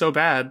to die so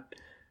bad.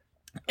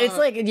 It's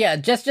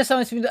just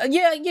something.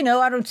 Yeah,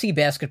 I don't see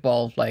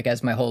basketball like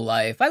as my whole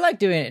life. I like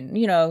doing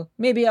it.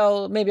 Maybe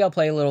I'll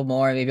play a little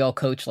more. Maybe I'll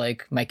coach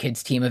like my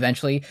kids' team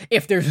eventually.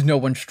 If there's no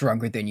one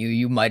stronger than you,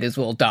 you might as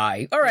well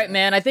die. All right,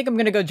 man. I think I'm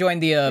gonna go join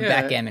the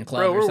backgammon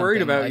club. Bro, we're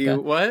worried about like you.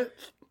 What?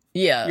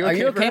 Yeah. Are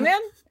you okay,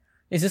 man?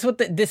 Is this what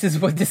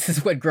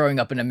growing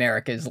up in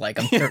America is like?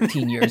 I'm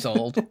 13 years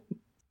old.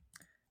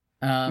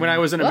 When I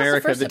was in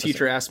America, the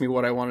teacher asked me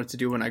what I wanted to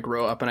do when I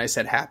grow up, and I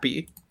said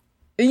happy.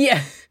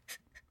 Yeah.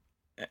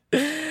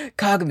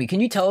 Kagami, can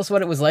you tell us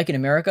what it was like in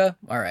America?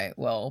 All right,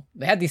 well,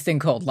 they had these thing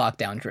called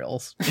lockdown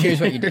drills. Here's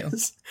what you do.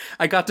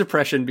 I got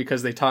depression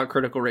because they taught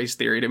critical race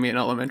theory to me in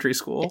elementary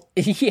school.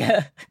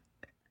 Yeah.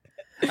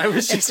 I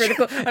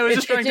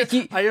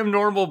am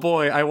normal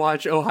boy. I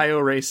watch Ohio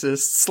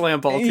racists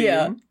slam ball team.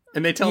 Yeah.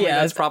 And they tell me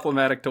that's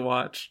problematic to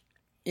watch.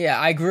 Yeah,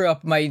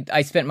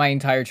 I spent my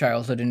entire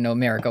childhood in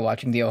America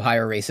watching the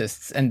Ohio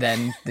racists, and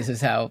then this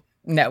is how.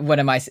 What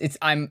am I?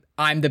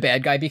 I'm the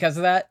bad guy because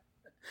of that.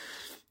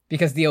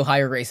 Because the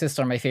Ohio racists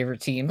are my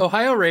favorite team.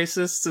 Ohio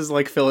racists is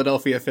like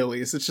Philadelphia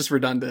Phillies. It's just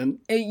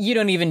redundant. You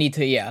don't even need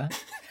to, yeah.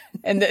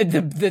 And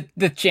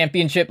the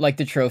championship, like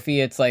the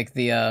trophy, it's like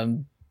the I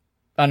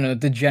don't know,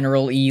 the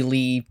General E.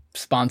 Lee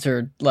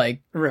sponsored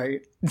like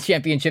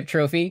championship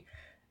trophy.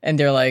 And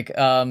they're like,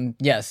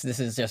 yes, this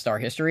is just our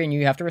history, and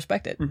you have to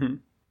respect it. Mm-hmm.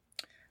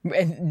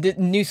 And the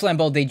new Slam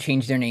Ball, they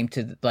changed their name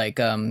to like,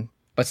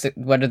 what's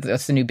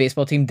the new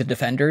baseball team? The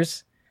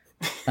Defenders.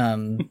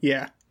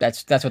 Yeah,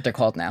 that's what they're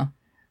called now.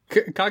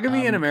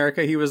 Kagami in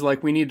America, he was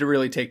like, we need to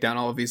really take down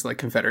all of these like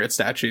Confederate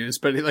statues,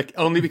 but like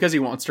only because he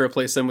wants to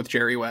replace them with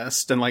Jerry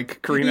West and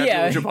like Kareem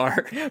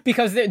Abdul-Jabbar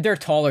because they're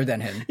taller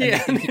than him.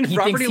 Yeah, he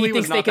Robert E. Lee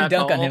was not that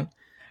dunk tall. On him.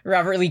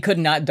 Robert Lee could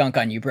not dunk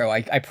on you, bro.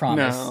 I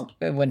promise. No.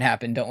 It wouldn't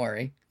happen. Don't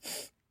worry.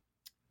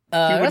 He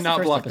would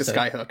not block the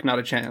skyhook. Not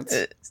a chance.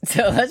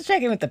 So let's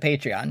check in with the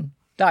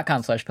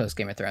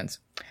patreon.com/postgameofthrones,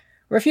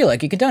 where if you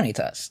like, you can donate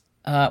to us.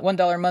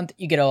 $1 a month,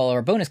 you get all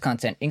our bonus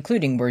content,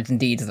 including Words and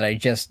Deeds that I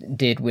just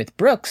did with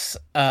Brooks.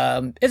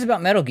 It's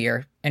about Metal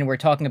Gear, and we're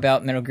talking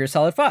about Metal Gear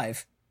Solid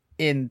 5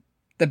 in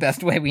the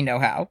best way we know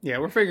how. Yeah,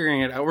 we're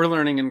figuring it out. We're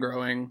learning and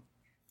growing.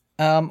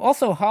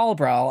 Also, Hall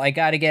Brawl, I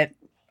gotta get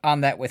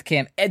on that with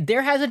Kim. And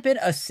there hasn't been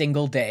a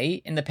single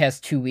day in the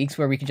past 2 weeks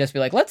where we can just be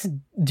like, let's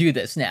do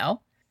this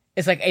now.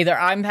 It's like either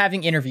I'm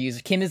having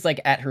interviews, Kim is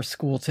like at her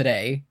school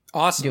today.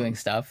 Awesome. Doing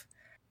stuff.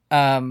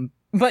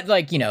 But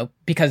like,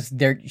 because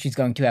she's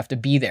going to have to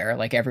be there,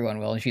 like everyone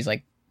will, and she's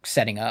like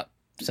setting up.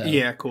 So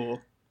yeah,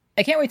 cool.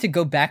 I can't wait to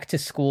go back to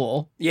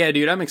school. Yeah,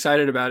 dude, I'm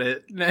excited about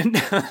it.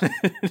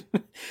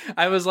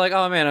 I was like,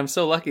 oh man, I'm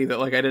so lucky that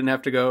like I didn't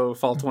have to go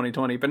fall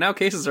 2020, but now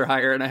cases are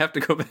higher and I have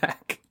to go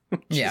back.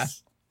 Yeah.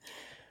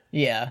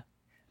 Yeah.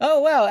 Oh,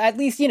 well, at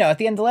least, at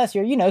the end of last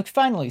year,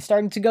 finally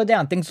starting to go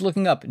down. Things are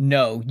looking up.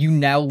 No, you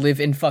now live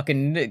in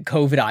fucking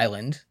COVID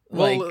Island.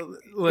 Well,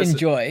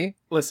 enjoy.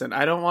 Listen,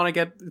 I don't want to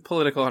get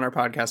political on our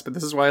podcast, but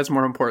this is why it's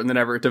more important than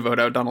ever to vote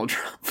out Donald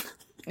Trump.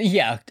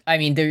 Yeah, I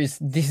mean,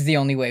 this is the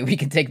only way we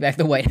can take back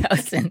the White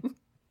House in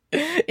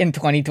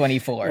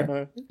 2024.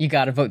 Uh-huh. You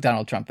gotta vote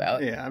Donald Trump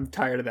out. Yeah, I'm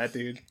tired of that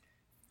dude.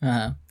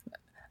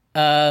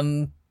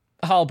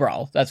 Hall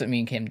Brawl, that's what me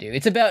and Kim do.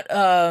 It's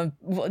about,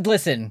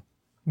 listen,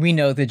 we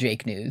know the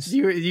Jake news.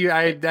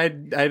 I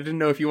didn't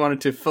know if you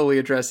wanted to fully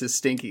address his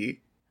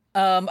stinky.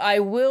 I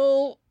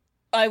will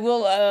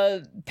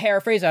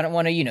paraphrase. I don't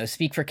want to,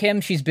 speak for Kim.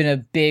 She's been a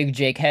big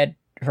Jake head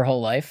her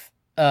whole life.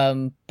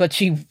 But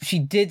she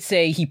did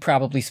say he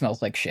probably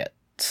smells like shit.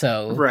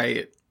 So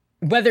right.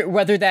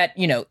 Whether that,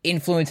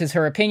 influences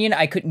her opinion,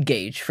 I couldn't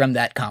gauge from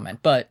that comment,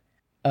 but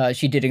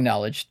she did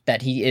acknowledge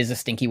that he is a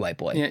stinky white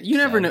boy. Yeah, you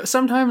never know.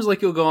 Sometimes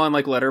like you'll go on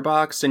like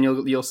Letterboxd and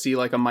you'll see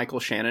like a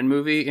Michael Shannon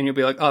movie and you'll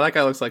be like, "Oh, that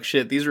guy looks like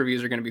shit. These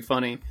reviews are going to be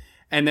funny."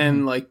 And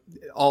then like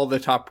all the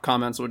top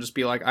comments will just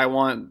be like, I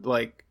want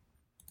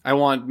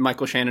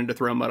Michael Shannon to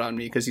throw mud on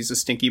me because he's a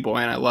stinky boy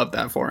and I love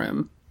that for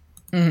him.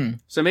 Mm-hmm.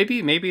 So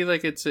maybe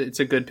like it's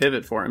a good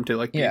pivot for him to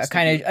like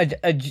kind of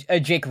a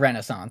Jake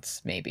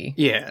Renaissance maybe.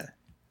 Yeah,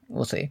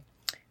 we'll see.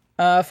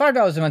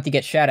 $5 a month, you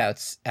get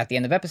shout-outs at the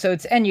end of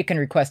episodes, and you can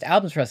request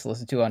albums for us to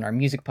listen to on our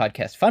music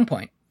podcast, Fun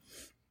Point.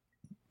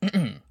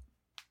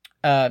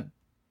 Sorry,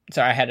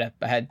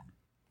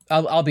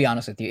 I'll be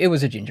honest with you. It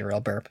was a ginger ale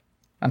burp.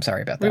 I'm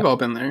sorry about that. We've all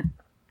been there.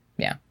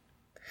 Yeah.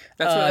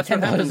 That's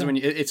what happens when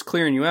it's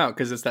clearing you out,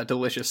 because it's that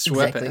delicious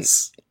Schweppes.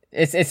 Exactly.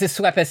 It's the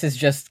Schweppes is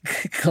just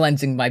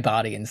cleansing my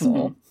body and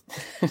soul.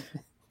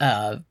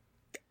 $10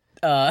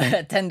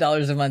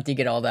 a month, you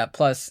get all that,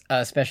 plus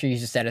special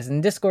user status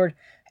in Discord,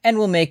 and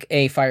we'll make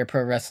a Fire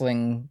Pro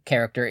Wrestling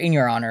character in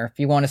your honor. If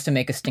you want us to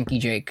make a Stinky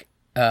Jake,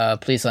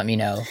 please let me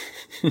know,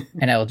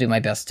 and I will do my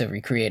best to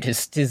recreate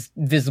his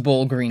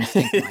visible green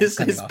stink lines his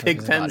coming off of his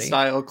Pigpen body.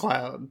 style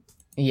cloud.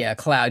 Yeah,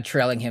 cloud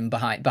trailing him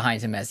behind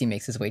him as he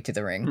makes his way to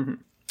the ring.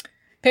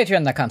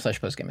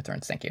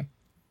 Patreon.com/postgameofthrones. Thank you.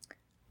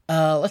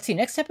 Let's see.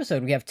 Next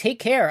episode, we have Take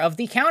Care of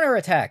the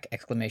Counterattack!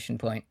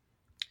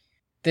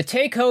 The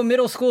Takeo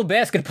Middle School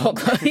Basketball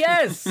Club.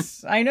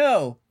 Yes, I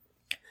know.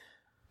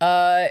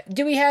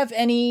 Do we have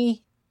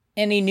any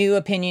new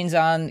opinions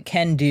on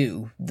Can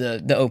Do,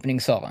 the opening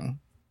song?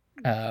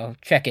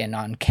 Check in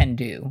on Can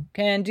Do.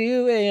 Can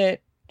do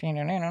it.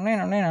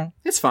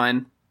 It's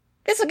fine.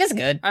 It's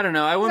good. I don't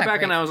know. I went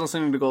back and I was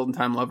listening to Golden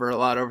Time Lover a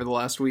lot over the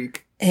last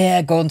week.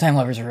 Yeah, Golden Time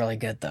Lovers are really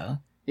good though.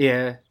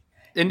 Yeah.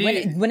 And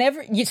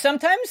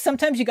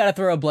sometimes you gotta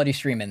throw a bloody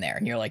stream in there,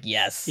 and you're like,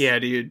 yes. Yeah,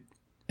 dude.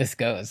 This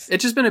goes.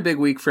 It's just been a big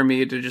week for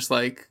me to just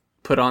like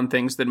put on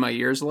things that my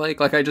ears like.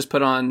 Like I just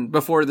put on,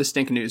 before the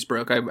stink news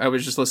broke, I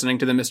was just listening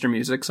to the Mr.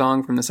 Music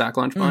song from the Sack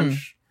Lunch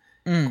Bunch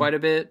quite a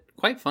bit.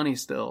 Quite funny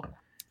still.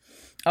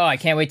 Oh, I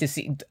can't wait to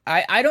see.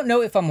 I don't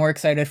know if I'm more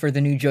excited for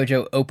the new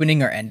JoJo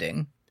opening or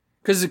ending.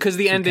 Because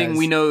the ending,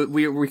 we know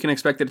we can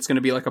expect that it's going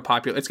to be like it's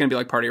going to be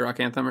like Party Rock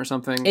Anthem or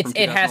something.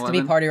 It has to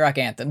be Party Rock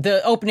Anthem.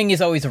 The opening is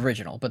always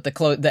original, but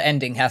the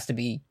ending has to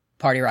be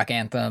Party Rock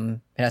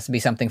Anthem. It has to be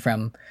something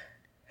from.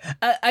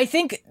 I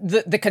think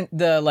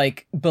the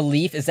like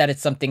belief is that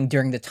it's something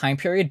during the time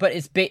period, but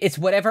it's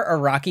whatever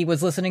Araki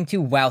was listening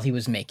to while he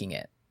was making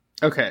it.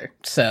 Okay,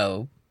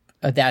 so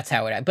that's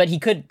how it. But he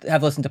could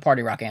have listened to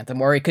Party Rock Anthem,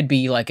 or it could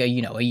be like a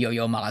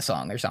Yo-Yo Ma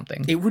song or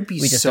something. It would be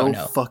so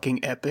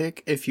fucking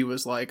epic if he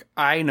was like,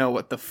 I know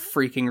what the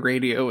freaking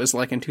radio was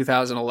like in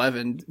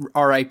 2011,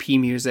 R.I.P.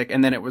 music,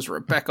 and then it was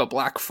Rebecca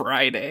Black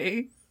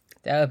Friday.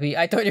 That would be.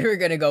 I thought you were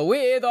gonna go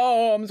with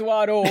arms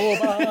wide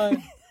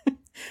open.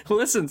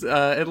 Listen,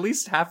 at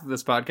least half of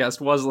this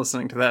podcast was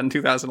listening to that in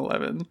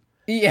 2011.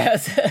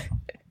 Yes.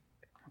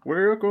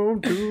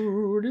 Welcome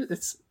to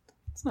it's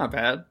not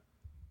bad.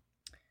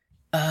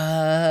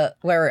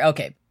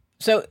 Okay.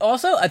 So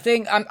also a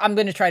thing I'm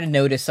going to try to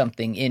notice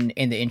something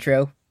in the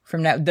intro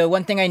from now. The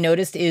one thing I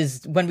noticed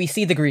is when we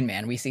see the Green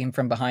Man, we see him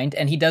from behind,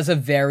 and he does a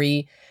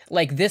very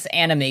like this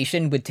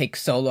animation would take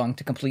so long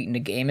to complete in a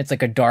game. It's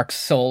like a Dark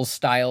Souls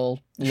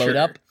style load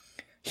up.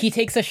 He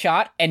takes a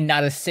shot, and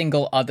not a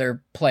single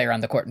other player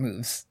on the court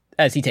moves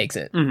as he takes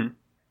it.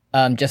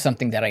 Mm-hmm. Just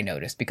something that I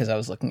noticed because I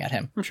was looking at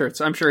him. I'm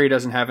sure he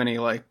doesn't have any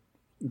like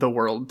the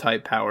world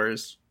type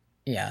powers.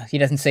 Yeah, he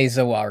doesn't say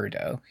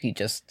Zawarudo. He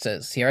just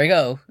says, "Here I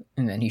go,"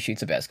 and then he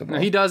shoots a basketball.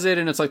 No, he does it,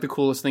 and it's like the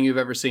coolest thing you've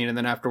ever seen. And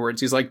then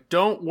afterwards, he's like,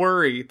 "Don't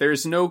worry,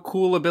 there's no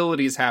cool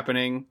abilities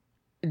happening."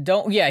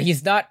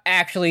 He's not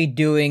actually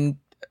doing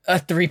a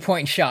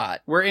 3-point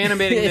shot. We're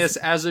animating this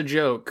as a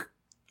joke.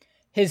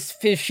 His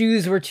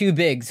shoes were too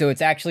big, so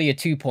it's actually a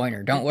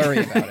 2-pointer. Don't worry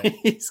about it.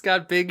 He's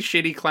got big,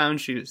 shitty clown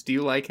shoes. Do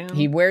you like him?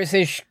 He wears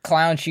his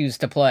clown shoes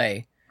to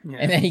play,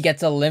 and then he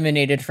gets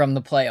eliminated from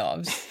the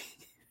playoffs.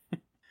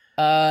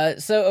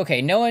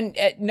 Okay, no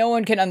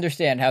one can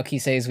understand how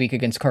Kisei is weak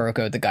against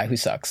Kuroko, the guy who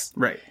sucks.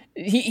 Right.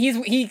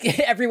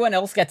 Everyone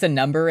else gets a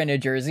number and a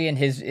jersey, and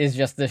his is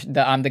just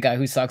the I'm the guy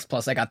who sucks.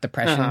 Plus, I got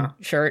depression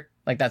shirt.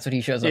 Like that's what he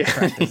shows up to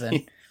practice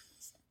in.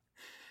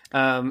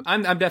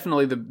 I'm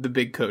definitely the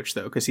big coach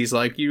though, because he's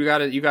like, you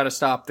gotta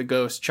stop the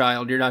ghost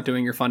child. You're not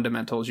doing your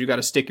fundamentals. You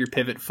gotta stick your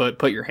pivot foot,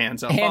 put your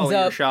hands up, follow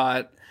your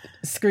shot,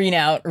 screen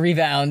out,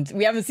 rebound.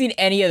 We haven't seen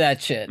any of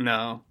that shit.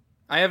 No,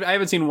 I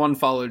haven't seen one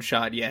followed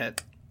shot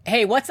yet.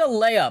 Hey, what's a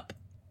layup?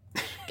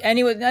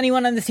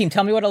 Anyone on this team,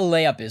 tell me what a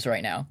layup is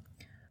right now.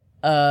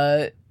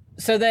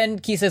 So then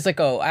Kisei's like,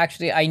 oh,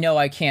 actually, I know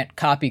I can't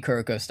copy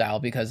Kuroko style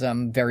because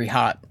I'm very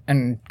hot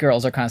and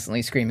girls are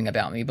constantly screaming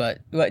about me, but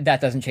that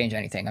doesn't change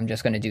anything. I'm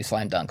just going to do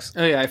slam dunks.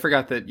 Oh yeah, I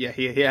forgot that. Yeah,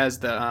 he has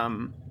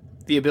the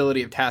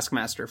ability of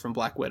Taskmaster from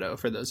Black Widow.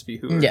 For those of you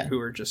who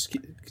are just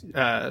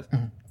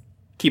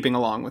keeping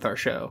along with our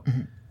show.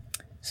 Mm-hmm.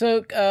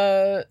 So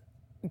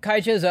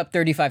Kaija's up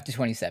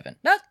 35-27.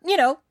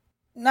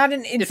 Not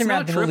an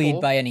insurmountable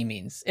lead by any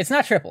means. It's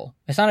not triple.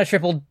 It's not a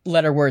triple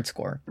letter word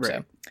score.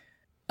 Right.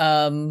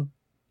 So,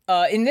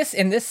 in this,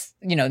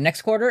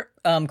 next quarter,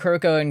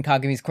 Kuroko and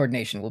Kagumi's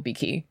coordination will be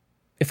key.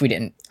 If we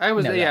didn't, I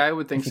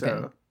would think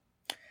so.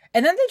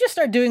 And then they just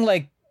start doing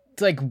like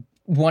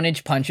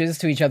 1-inch punches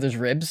to each other's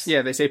ribs.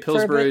 Yeah, they say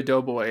Pillsbury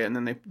Doughboy, and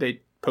then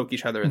they poke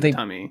each other in the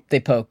tummy.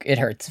 They poke. It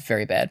hurts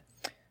very bad.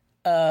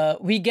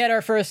 We get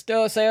our first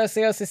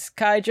Oseosis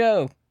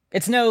Kaijo.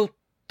 It's no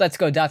Let's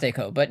Go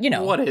Dateko, but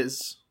what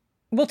is?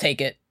 We'll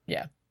take it.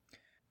 Yeah.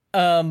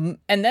 And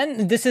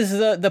then this is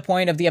the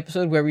point of the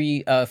episode where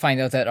we find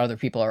out that other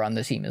people are on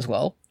the team as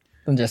well,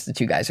 than just the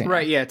two guys.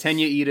 Right? Yeah,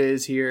 Tenya Ida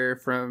is here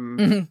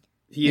from.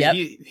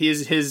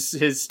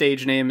 His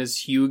stage name is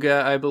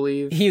Hyuga, I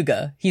believe.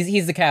 Hyuga.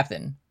 He's the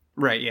captain.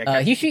 Right.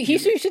 Yeah. He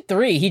shoots at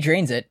 3. He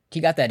drains it.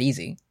 He got that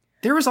easy.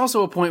 There was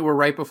also a point where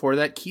right before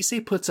that,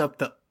 Kisei puts up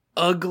the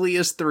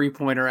ugliest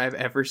 3-pointer I've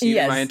ever seen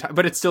in my entire.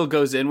 But it still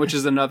goes in, which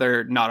is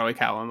another not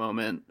Oikawa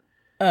moment.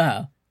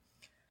 So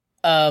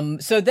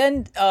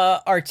then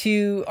our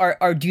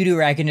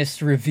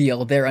Deuteragonists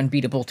reveal their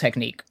unbeatable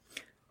technique.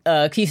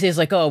 Kisei's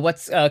like,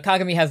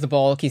 Kagami has the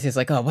ball. Kisei's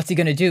like, what's he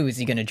gonna do? Is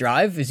he gonna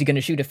drive? Is he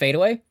gonna shoot a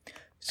fadeaway?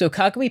 So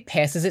Kagami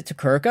passes it to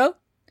Kuroko,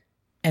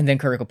 and then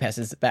Kuroko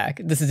passes it back.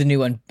 This is a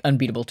new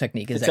unbeatable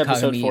technique. It's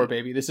episode 4,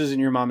 baby. This isn't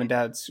your mom and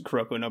dad's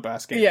Kuroko no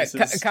Basket. Yeah,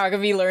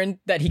 Kagami learned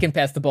that he can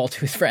pass the ball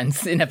to his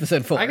friends in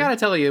episode 4. I gotta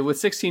tell you,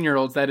 with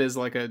 16-year-olds, that is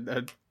like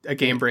a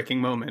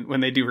game-breaking moment when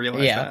they do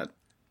realize that.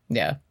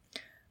 Yeah.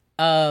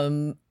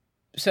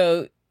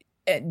 So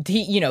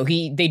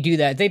they do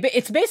that.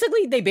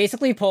 They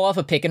basically pull off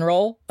a pick and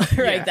roll, right?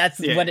 Yeah, that's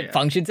what it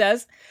functions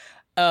as.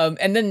 And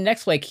then the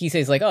next play,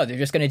 Kisei's like, they're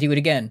just going to do it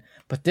again.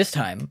 But this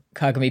time,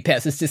 Kagami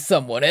passes to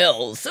someone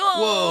else.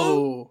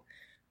 Whoa.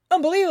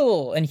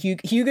 Unbelievable. And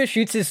Hyuga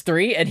shoots his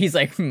 3, and he's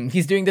like,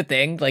 he's doing the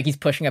thing, like he's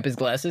pushing up his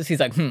glasses. He's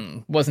like,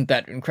 wasn't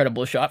that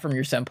incredible shot from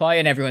your senpai?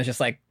 And everyone's just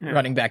like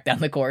running back down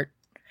the court.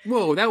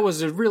 Whoa, that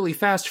was a really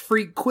fast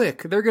freak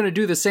quick. They're going to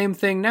do the same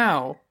thing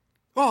now.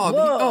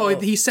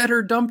 He said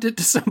or dumped it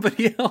to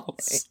somebody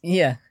else.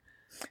 Yeah.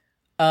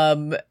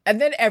 And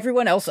then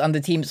everyone else on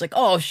the team is like,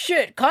 oh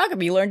shit,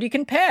 Kagami learned he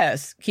can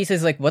pass. He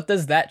says like, what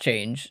does that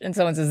change? And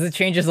someone says, it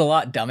changes a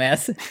lot,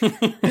 dumbass.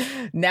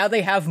 Now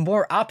they have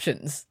more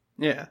options.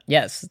 Yeah.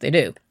 Yes, they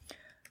do.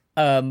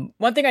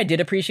 One thing I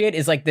did appreciate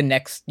is like the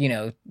next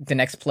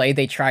play,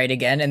 they try it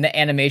again and the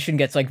animation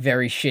gets like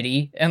very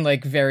shitty and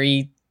like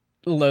very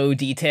low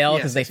detail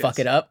because they fuck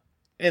it up.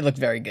 It looked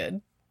very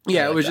good.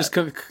 Yeah, it was just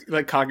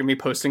like Kagami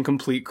posting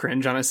complete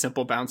cringe on a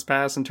simple bounce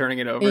pass and turning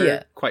it over.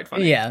 Yeah. Quite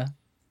funny. Yeah,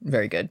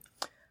 very good.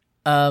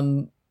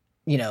 Then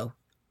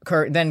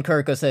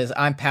Kuroko says,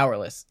 I'm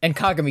powerless, and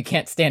Kagami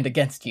can't stand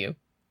against you.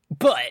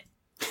 But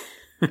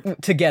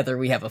together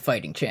we have a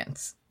fighting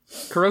chance.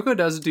 Kuroko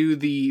does do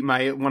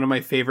one of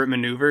my favorite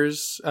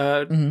maneuvers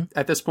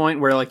at this point,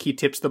 where like he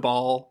tips the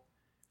ball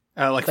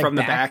like from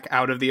the back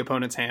out of the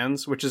opponent's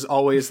hands, which is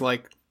always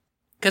like...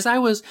 Because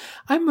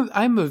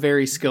I'm a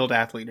very skilled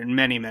athlete in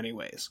many, many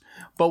ways.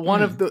 But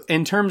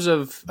in terms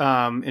of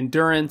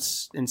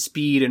endurance and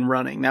speed and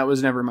running, that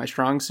was never my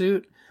strong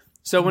suit.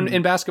 So when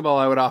in basketball,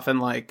 I would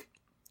often I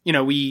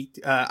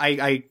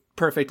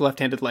perfect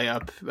left-handed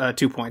layup,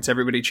 2 points,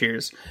 everybody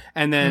cheers.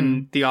 And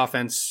then the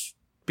offense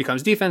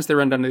becomes defense. They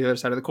run down to the other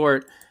side of the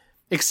court.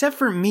 Except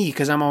for me,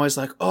 because I'm always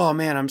like, oh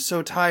man, I'm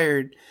so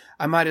tired.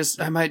 I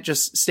might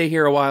just stay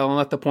here a while and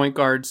let the point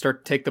guard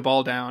start to take the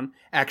ball down.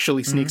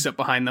 Actually sneaks up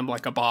behind them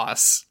like a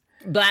boss.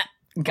 Blah.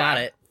 Got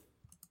it.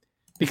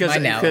 Because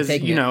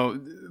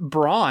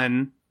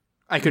Braun,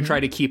 I could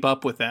try to keep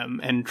up with them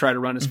and try to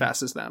run as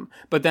fast as them.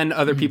 But then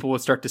other people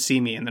would start to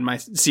see me, and then my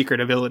secret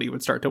ability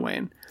would start to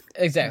wane.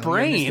 Exactly.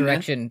 Brain,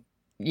 direction.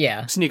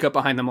 Yeah. Sneak up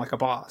behind them like a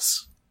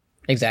boss.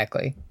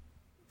 Exactly.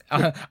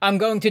 I'm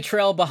going to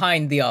trail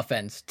behind the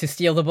offense. To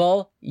steal the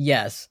ball?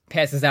 Yes.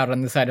 Passes out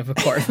on the side of a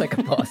court like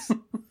a boss.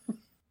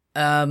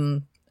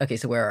 Okay,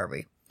 so where are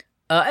we?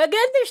 Again,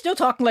 they're still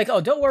talking like,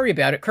 don't worry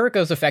about it.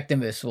 Kuroko's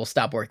effectiveness will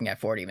stop working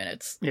at 40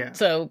 minutes. Yeah.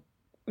 So,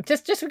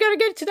 just we gotta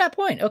get to that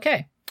point.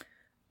 Okay.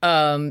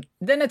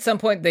 Then at some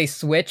point they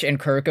switch and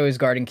Kuroko is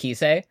guarding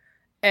Kisei.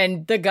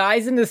 And the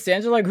guys in the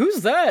stands are like,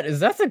 who's that? Is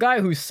that the guy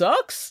who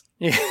sucks?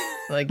 Yeah.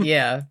 Like,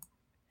 yeah.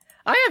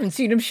 I haven't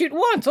seen him shoot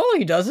once. All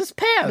he does is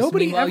pass.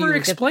 Nobody ever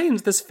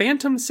explains this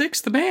Phantom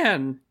Sixth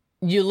Man.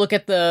 You look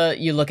at the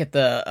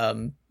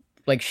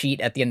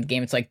sheet at the end of the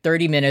game. It's like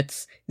 30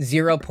 minutes,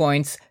 0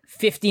 points,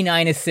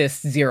 59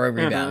 assists, 0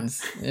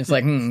 rebounds. It's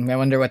like, I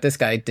wonder what this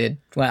guy did.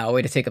 Wow,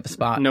 way to take up a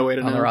spot. No way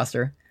to on know. The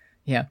roster.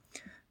 Yeah.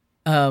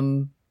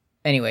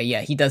 Anyway,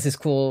 yeah, he does his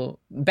cool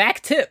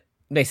back tip.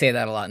 They say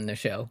that a lot in the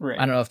show. Right.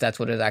 I don't know if that's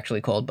what it's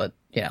actually called, but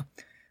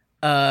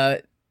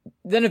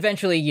then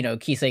eventually,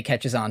 Kisei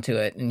catches on to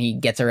it and he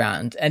gets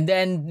around. And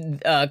then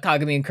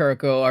Kagami and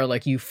Kuroko are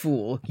like, you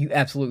fool, you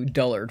absolute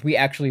dullard. We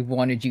actually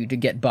wanted you to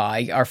get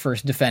by our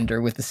first defender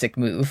with the sick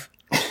move.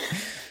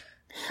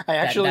 I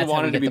actually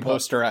wanted to be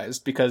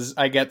posterized because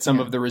I get some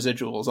of the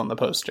residuals on the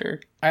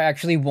poster. I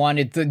actually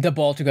wanted the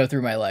ball to go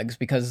through my legs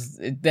because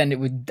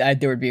then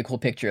there would be a cool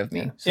picture of me.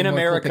 Yeah. In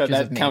America,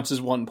 that counts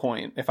as 1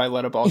 point if I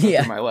let a ball go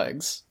through my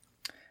legs.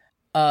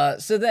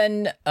 So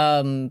then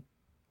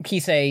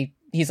Kisei,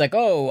 he's like,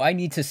 I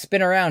need to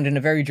spin around in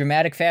a very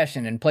dramatic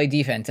fashion and play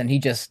defense, and he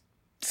just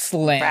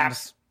slams.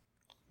 Baps.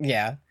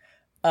 Yeah.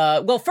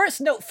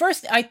 First,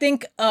 I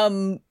think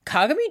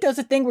Kagami does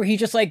a thing where he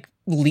just like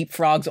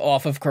leapfrogs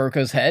off of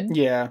Kuroko's head.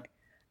 Yeah.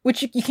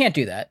 Which you can't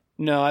do that.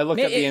 No, I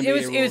looked up the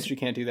NBA rules. You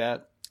can't do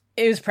that.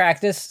 It was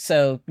practice,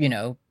 so,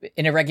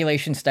 in a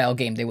regulation style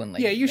game, they wouldn't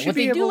let you. Yeah, you should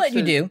be able to... What they do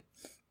let you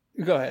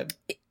do... Go ahead.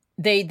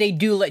 They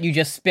do let you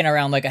just spin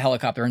around like a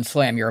helicopter and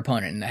slam your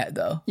opponent in the head,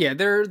 though. Yeah,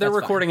 they're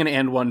recording an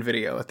and one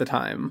video at the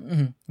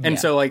time, and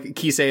so like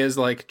Kisei is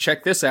like,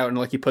 check this out, and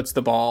like he puts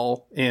the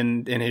ball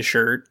in his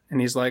shirt,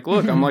 and he's like,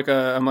 look, I'm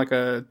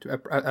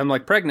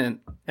like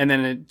pregnant, and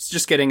then it's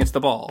just kidding, it's the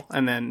ball,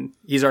 and then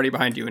he's already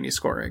behind you and he's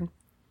scoring.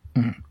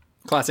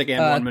 Classic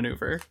and one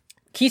maneuver.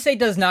 Kisei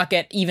does not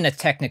get even a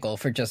technical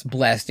for just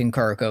blasting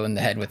Kuroko in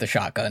the head with a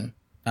shotgun.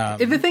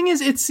 The thing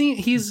is,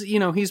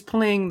 he's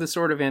playing the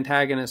sort of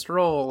antagonist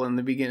role in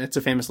the beginning. It's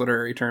a famous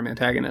literary term,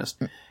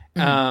 antagonist.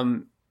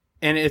 And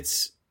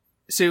it's,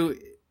 so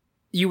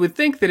you would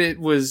think that it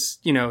was,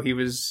 he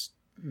was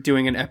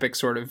doing an epic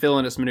sort of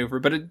villainous maneuver,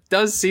 but it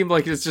does seem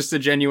like it's just a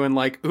genuine,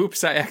 like,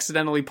 oops, I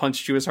accidentally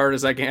punched you as hard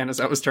as I can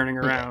as I was turning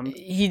around.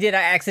 He did.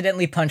 I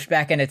accidentally punched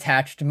back and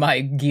attached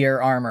my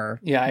gear armor.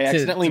 Yeah, I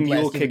accidentally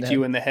mule kicked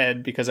you in the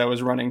head because I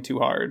was running too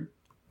hard.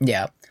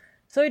 Yeah.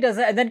 So he does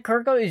that, and then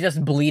Kuroko is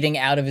just bleeding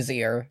out of his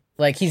ear.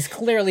 Like, he's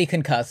clearly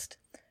concussed.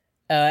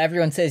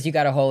 Everyone says, you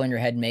got a hole in your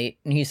head, mate.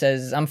 And he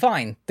says, I'm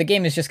fine. The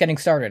game is just getting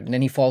started. And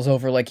then he falls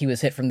over like he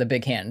was hit from the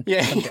big hand.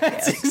 Yeah,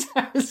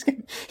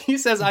 he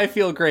says, I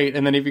feel great.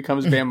 And then he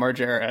becomes Bam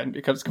Margera and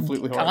becomes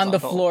completely horizontal. On the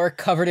floor,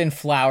 covered in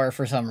flour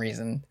for some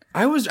reason.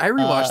 I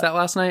rewatched that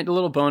last night. A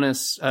little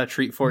bonus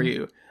treat for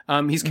you.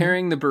 He's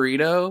carrying the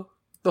burrito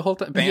the whole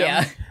time. Bam.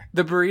 Yeah.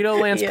 The burrito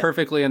lands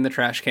perfectly in the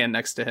trash can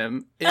next to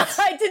him.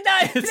 I did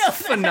not know that.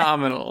 It's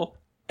phenomenal.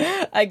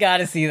 I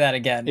gotta see that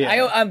again.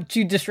 Yeah. I'm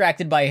too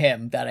distracted by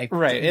him that I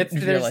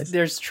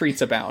there's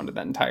treats abound in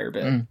that entire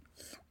bit.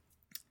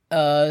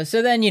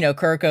 So then,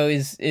 Kuroko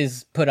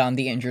is put on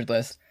the injured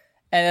list.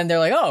 And then they're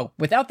like, oh,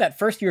 without that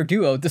first-year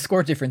duo, the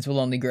score difference will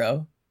only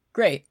grow.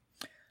 Great.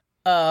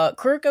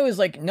 Kuroko is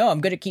like, no, I'm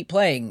gonna keep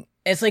playing.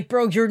 And it's like,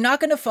 bro, you're not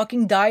gonna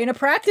fucking die in a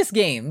practice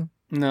game.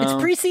 No. It's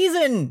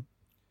preseason.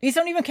 These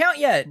don't even count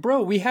yet.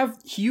 Bro, we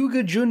have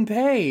Hyuga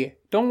Junpei.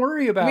 Don't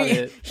worry about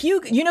it.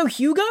 You know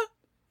Hyuga?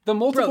 The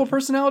multiple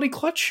personality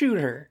clutch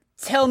shooter.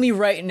 Tell me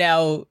right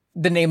now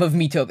the name of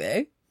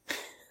Mitobe.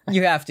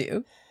 You have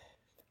to.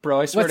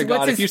 Bro, I swear to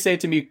God, if you say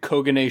to me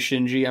Kogane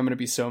Shinji, I'm going to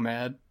be so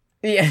mad.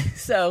 Yeah,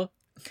 so...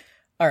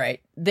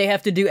 Alright, they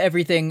have to do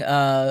everything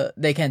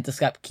they can to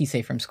stop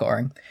Kisei from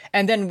scoring.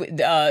 And then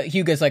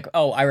Hyuga's like,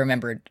 oh, I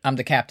remembered. I'm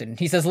the captain.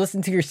 He says,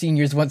 listen to your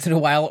seniors once in a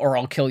while or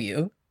I'll kill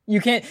you.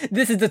 You can't...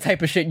 This is the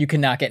type of shit you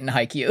cannot get in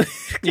Haikyuu.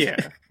 Yeah.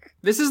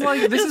 This is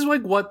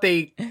like what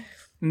they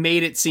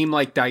made it seem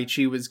like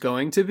Daichi was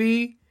going to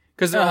be.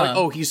 Because they're like,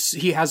 oh,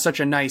 he has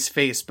such a nice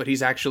face, but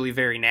he's actually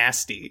very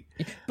nasty.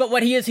 But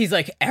what he is, he's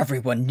like,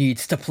 everyone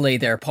needs to play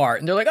their part.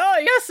 And they're like, oh,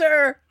 yes,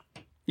 sir!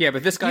 Yeah,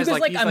 but this guy's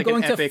like, I'm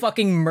going to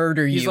fucking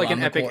murder you. He's like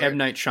an epic M.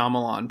 Night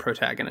Shyamalan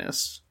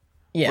protagonist.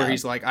 Yeah. Where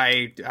he's like,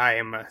 I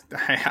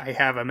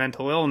have a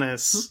mental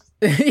illness.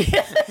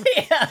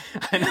 Yeah.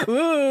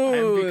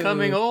 I'm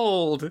becoming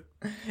old.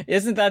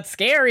 Isn't that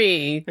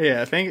scary?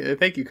 Yeah,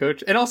 thank you,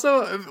 coach. And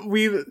also,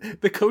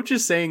 the coach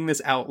is saying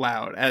this out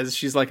loud as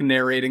she's like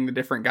narrating the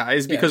different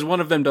guys because one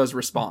of them does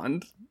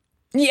respond.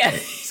 Yeah.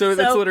 So it's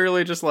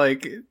literally just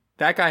like,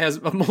 that guy has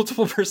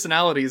multiple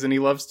personalities and he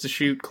loves to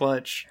shoot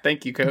clutch.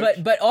 Thank you,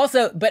 coach. But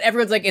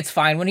everyone's like, it's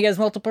fine when he has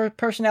multiple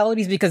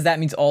personalities because that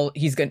means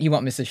he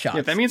won't miss his shots.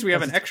 Yeah, that means we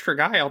have an extra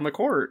guy on the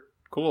court.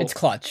 Cool. It's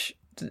clutch.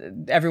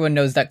 Everyone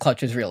knows that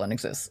clutch is real and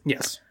exists.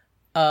 Yes.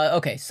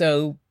 Okay,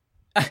 so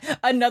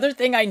another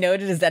thing I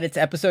noted is that it's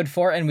episode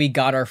 4 and we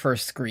got our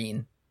first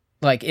screen,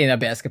 like in a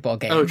basketball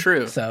game. Oh,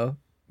 true. So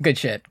good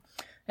shit.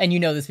 And you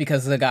know this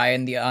because the guy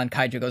on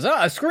Kaiju goes,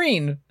 a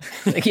screen.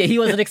 Like, yeah, he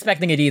wasn't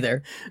expecting it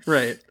either.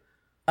 Right.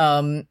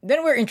 Then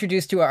we're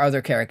introduced to our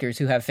other characters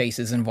who have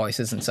faces and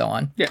voices and so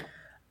on.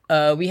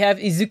 Yeah. We have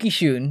Izuki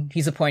Shun.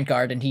 He's a point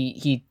guard and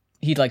he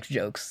likes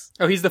jokes.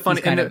 Oh, he's the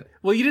funny.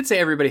 Well, you did say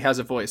everybody has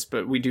a voice,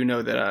 but we do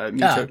know that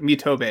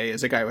Mitobe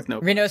is a guy with no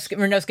voice.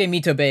 Rinosuke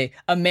Mitobe,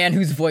 a man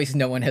whose voice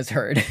no one has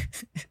heard.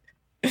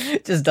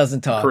 Just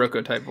doesn't talk.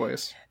 Kuroko type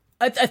voice.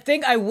 I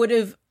think I would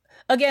have.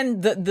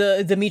 Again,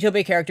 the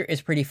Mitobe character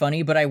is pretty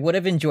funny, but I would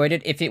have enjoyed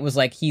it if it was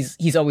like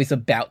he's always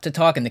about to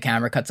talk and the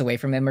camera cuts away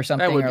from him or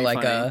something, that would or be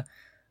like funny.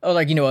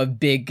 a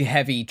big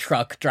heavy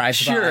truck drives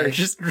by. Sure,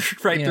 just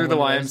right through the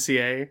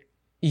YMCA.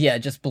 Yeah,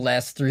 just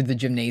blast through the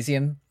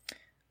gymnasium.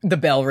 The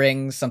bell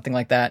rings, something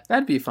like that.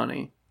 That'd be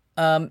funny.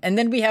 And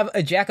then we have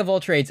a jack of all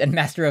trades and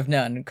master of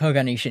none,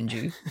 Kogane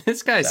Shinji.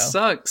 This guy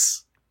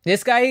sucks.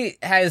 This guy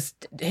his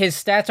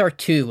stats are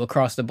 2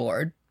 across the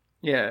board.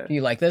 Yeah. Do you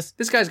like this?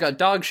 This guy's got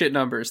dog shit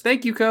numbers.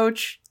 Thank you,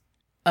 coach.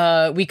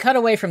 We cut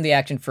away from the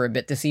action for a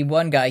bit to see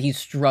one guy, he's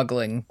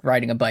struggling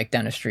riding a bike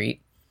down a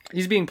street.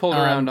 He's being pulled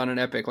around on an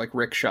epic, like,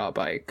 rickshaw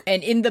bike.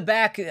 And in the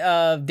back,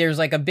 there's,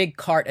 like, a big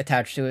cart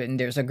attached to it, and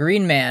there's a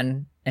green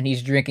man, and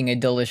he's drinking a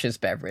delicious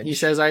beverage. He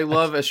says, I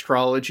love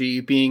astrology,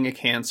 being a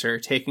Cancer,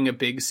 taking a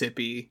big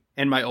sippy,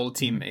 and my old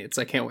teammates.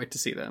 I can't wait to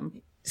see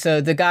them.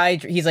 So the guy,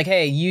 he's like,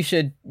 hey, you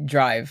should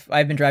drive.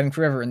 I've been driving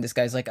forever. And this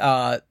guy's like,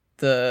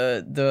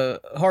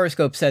 the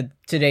horoscope said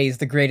today is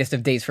the greatest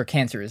of days for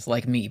Cancers,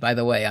 like me. By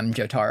the way, I'm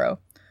Jotaro.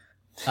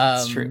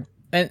 That's true.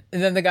 And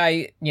then the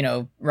guy,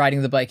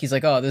 riding the bike, he's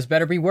like, oh, this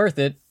better be worth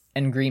it.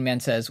 And Green Man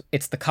says,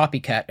 it's the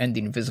copycat and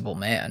the Invisible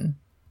Man.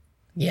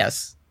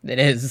 Yes, it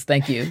is.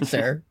 Thank you,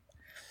 sir.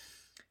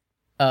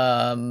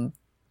 And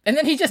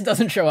then he just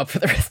doesn't show up for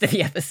the rest of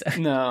the episode.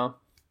 No.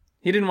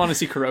 He didn't want to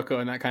see Kuroko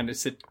in that kind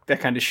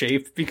of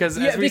shape because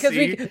in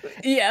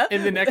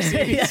the next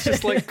scene he's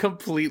just like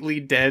completely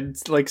dead,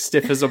 like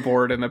stiff as a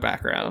board in the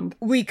background.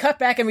 We cut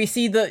back and we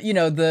see the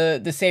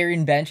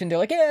Seirin bench and they're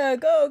like, yeah,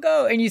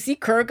 go, and you see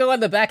Kuroko on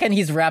the back and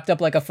he's wrapped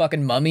up like a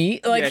fucking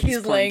mummy, like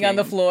he's laying on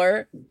the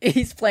floor.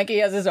 He's planking,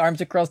 he has his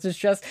arms across his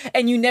chest,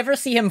 and you never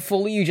see him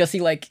fully. You just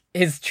see like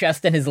his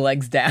chest and his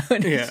legs down.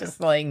 He's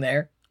just laying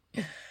there.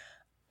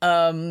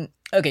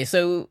 Okay,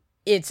 so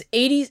it's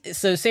 80.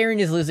 So Seirin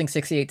is losing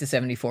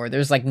 68-74.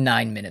 There's like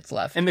 9 minutes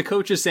left. And the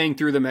coach is saying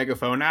through the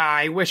megaphone,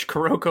 I wish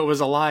Kuroko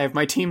was alive.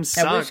 My team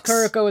sucks. I wish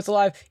Kuroko was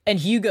alive. And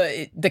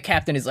Hyuga, the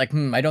captain, is like,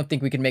 I don't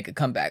think we can make a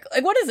comeback.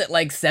 Like, what is it?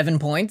 Like 7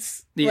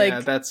 points? Yeah,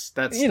 like, that's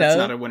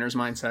not a winner's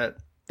mindset.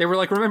 They were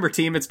like, remember,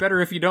 team, it's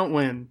better if you don't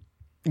win.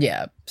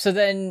 Yeah. So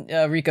then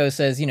Rico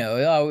says, it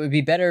would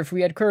be better if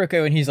we had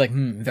Kuroko. And he's like,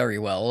 very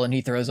well. And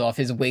he throws off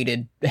his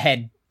weighted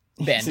head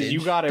bandage. He says,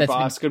 you got it,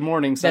 boss. Good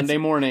morning, Sunday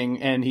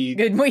morning. And he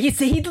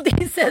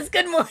says,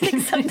 good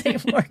morning, Sunday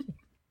morning.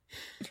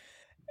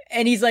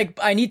 And he's like,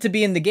 I need to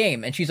be in the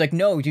game. And she's like,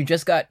 no, you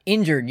just got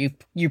injured.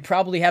 You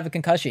probably have a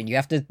concussion. You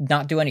have to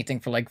not do anything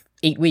for like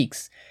 8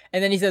 weeks.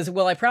 And then he says,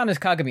 well, I promised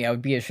Kagami I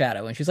would be a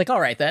shadow. And she's like,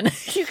 all right, then.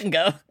 You can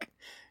go.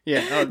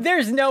 Yeah.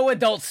 There's no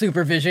adult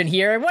supervision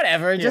here.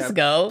 Whatever, just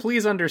go.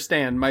 Please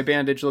understand, my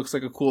bandage looks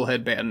like a cool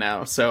headband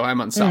now, so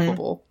I'm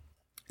unstoppable. Mm-hmm.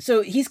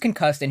 So he's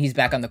concussed and he's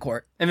back on the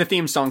court. And the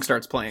theme song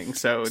starts playing,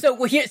 so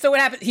what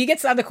happens? He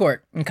gets on the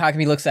court and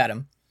Kagami looks at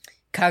him.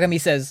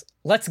 Kagami says,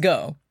 let's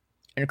go.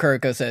 And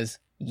Kuroko says,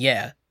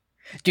 yeah.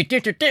 The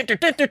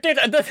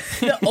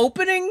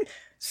opening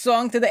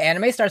song to the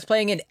anime starts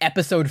playing in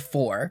episode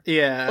 4.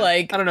 Yeah.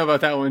 Like, I don't know about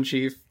that one,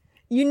 Chief.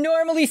 You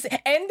normally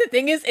and the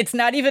thing is, it's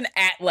not even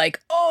at like,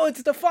 oh,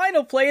 it's the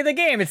final play of the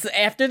game. It's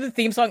after the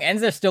theme song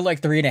ends. There's still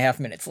like 3.5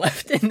 minutes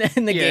left in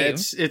the game.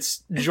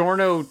 It's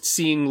Giorno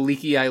seeing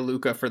Leaky Eye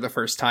Luca for the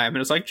first time,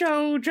 and it's like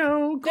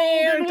Jojo,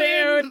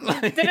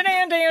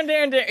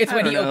 It's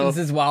when he opens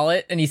his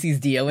wallet and he sees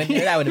Dio in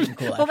there. That would have been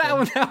cool.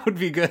 Well, that would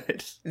be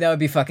good. That would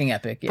be fucking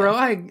epic, yeah.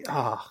 Bro.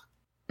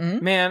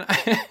 Man,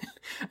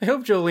 I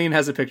hope Jolene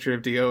has a picture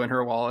of Dio in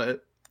her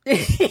wallet.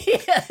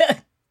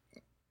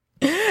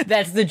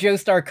 That's the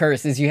Joestar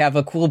curse, is you have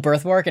a cool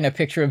birthmark and a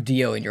picture of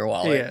Dio in your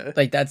wallet. Yeah.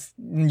 Like,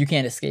 you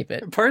can't escape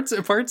it. Part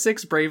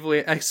 6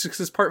 bravely,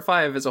 because part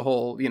 5 as a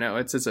whole,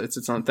 it's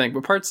its own thing,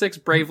 but part 6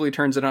 bravely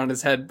turns it on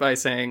his head by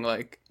saying,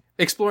 like,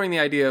 exploring the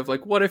idea of,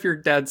 like, what if your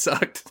dad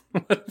sucked?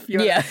 What if you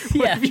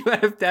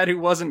had a dad who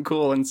wasn't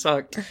cool and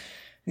sucked?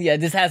 Yeah,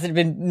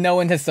 no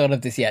one has thought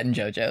of this yet in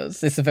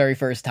JoJo's. It's the very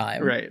first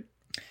time. Right.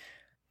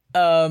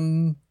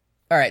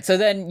 All right, so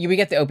then we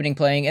get the opening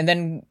playing, and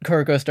then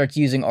Kuroko starts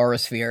using Aura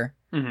Sphere,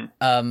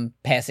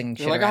 passing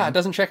shit around. It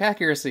doesn't check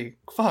accuracy.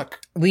 Fuck.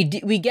 We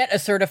get a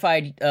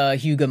certified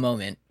Hyuga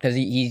moment, because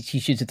he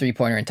shoots a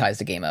 3-pointer and ties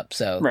the game up,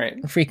 so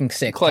right. Freaking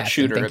sick. Clutch Captain.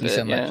 shooter Thank you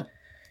so much.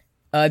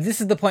 Yeah.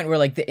 This is the point where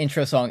like the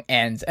intro song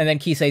ends, and then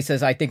Kisei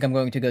says, I think I'm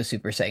going to go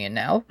Super Saiyan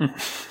now.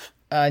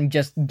 And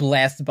just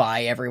blast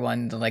by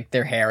everyone, like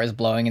their hair is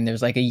blowing, and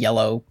there's like a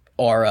yellow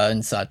aura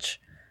and such.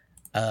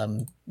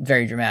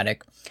 Very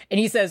dramatic. And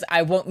he says,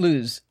 I won't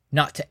lose,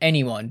 not to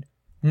anyone,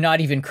 not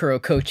even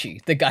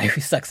Kurokochi, the guy who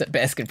sucks at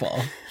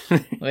basketball.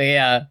 Well,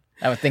 yeah,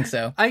 I would think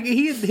so.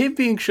 Him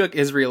being shook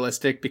is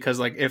realistic, because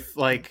like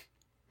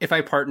if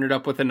I partnered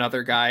up with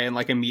another guy and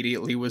like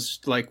immediately was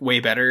like way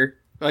better,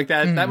 like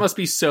that must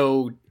be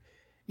so,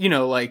 you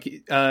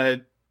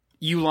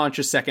launch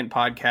a second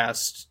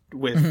podcast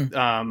with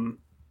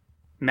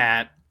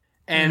Matt.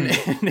 And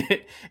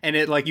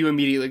it like you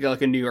immediately get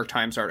like a New York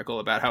Times article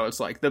about how it's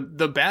like the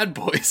Bad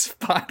Boys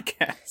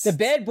podcast. The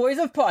Bad Boys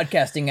of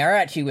podcasting are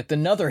at you with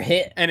another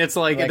hit. And it's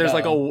like there's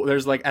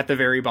like at the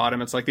very bottom,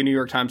 it's like the New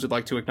York Times would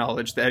like to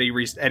acknowledge that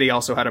Eddie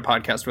also had a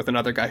podcast with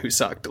another guy who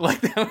sucked.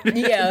 Like that would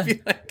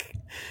be like,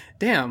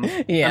 damn,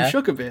 I'm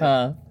shook a bit.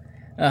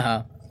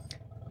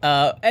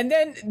 And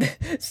then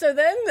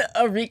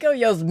Rico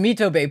yells,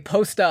 Mitobe,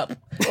 post up.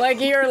 Like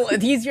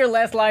he's your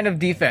last line of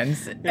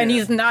defense. Yeah. And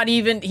he's not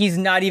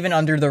even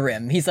under the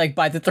rim. He's like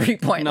by the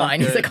 3-point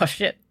line. Good. He's like, oh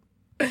shit.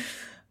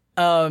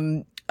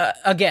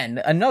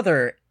 Again,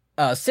 another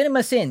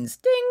Cinema Sins.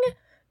 Ding!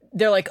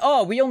 They're like,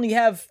 oh, we only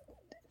have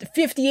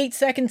 58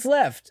 seconds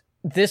left.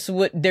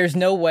 There's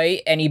no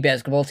way any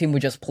basketball team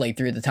would just play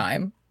through the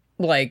time.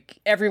 Like,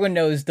 everyone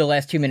knows the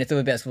last 2 minutes of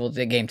a basketball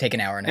game take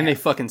an hour and a half. And they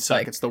fucking suck.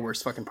 Like, it's the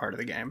worst fucking part of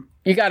the game.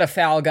 You gotta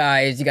foul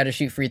guys, you gotta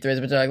shoot free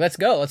throws, but they're like, let's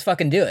go, let's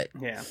fucking do it.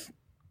 Yeah.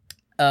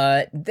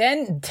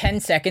 Then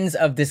 10 seconds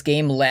of this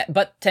game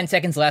but 10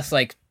 seconds lasts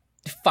like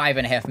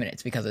 5.5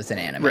 minutes because it's an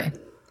anime. Right.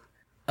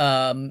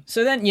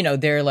 So then,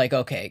 they're like,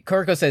 okay,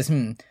 Kuroko says,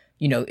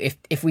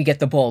 if we get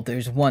the ball,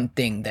 there's one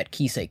thing that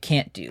Kisei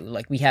can't do.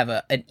 Like, we have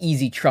an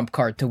easy trump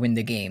card to win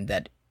the game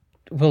that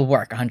will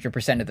work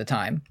 100% of the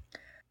time.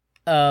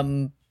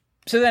 So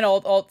then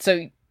all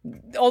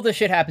this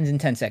shit happens in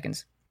 10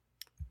 seconds.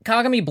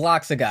 Kagami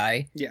blocks a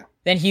guy. Yeah.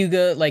 Then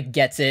Hyuga, like,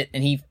 gets it,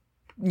 and he,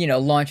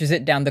 launches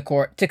it down the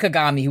court to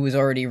Kagami, who was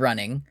already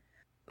running,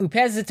 who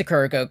passes it to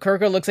Kuroko.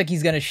 Kuroko looks like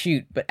he's gonna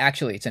shoot, but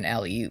actually it's an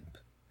alley-oop.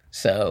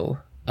 So,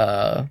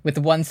 with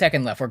 1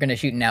 second left, we're gonna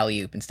shoot an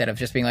alley-oop instead of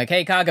just being like,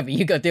 hey, Kagami,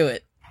 you go do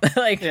it.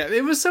 Like, yeah,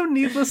 it was so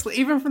needlessly,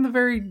 even from the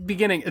very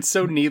beginning, it's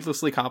so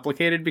needlessly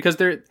complicated because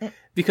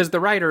the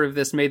writer of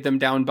this made them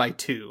down by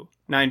 2,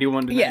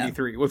 91 to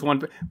 93 with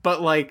one,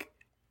 but like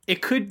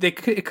it could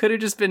have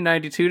just been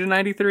 92 to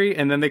 93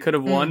 and then they could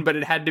have won, but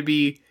it had to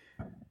be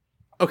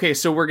okay.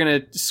 So we're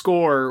gonna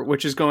score,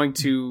 which is going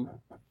to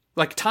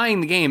like tying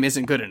the game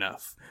isn't good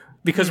enough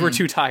because we're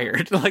too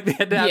tired. Like they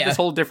had to have this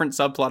whole different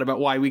subplot about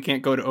why we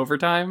can't go to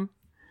overtime.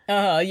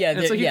 Yeah.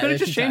 It's like you could have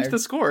just changed the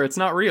score. It's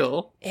not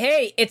real.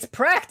 Hey, it's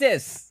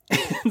practice.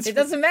 It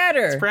doesn't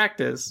matter. It's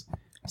practice.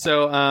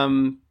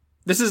 So,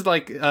 this is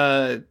like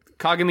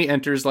Kagami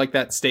enters like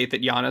that state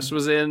that Giannis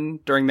was in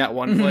during that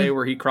one play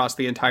where he crossed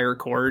the entire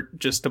court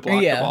just to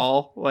block the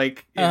ball,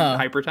 like in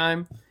hyper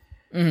time.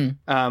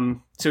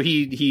 So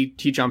he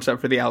jumps up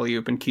for the alley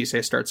oop and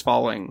Kisei starts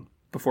falling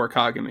before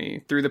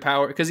Kagami through the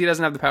power because he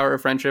doesn't have the power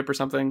of friendship or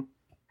something.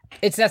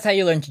 That's how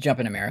you learn to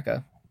jump in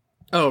America.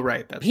 Oh,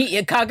 right.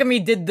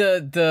 Kagami did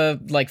the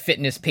like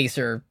fitness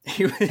pacer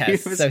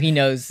test, so he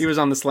knows he was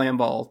on the slam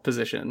ball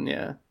position.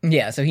 Yeah.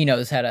 Yeah. So he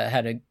knows how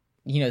to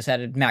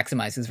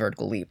maximize his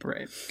vertical leap.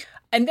 Right.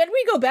 And then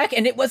we go back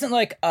and it wasn't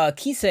like,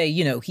 Kisei,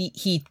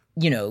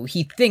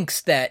 he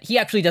thinks that he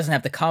actually doesn't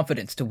have the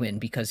confidence to win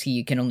because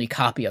he can only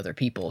copy other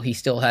people. He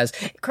still has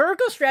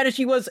Kuroko's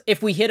strategy was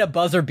if we hit a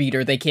buzzer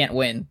beater, they can't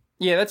win.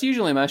 Yeah. That's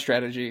usually my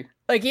strategy.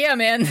 Like, yeah,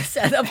 man,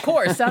 of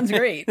course. Sounds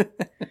great.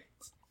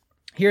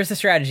 Here's the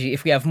strategy.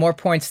 If we have more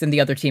points than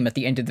the other team at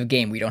the end of the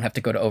game, we don't have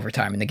to go to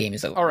overtime and the game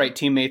is over. All right,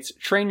 teammates,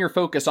 train your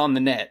focus on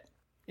the net.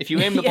 If you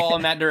aim the ball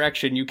in that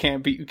direction, you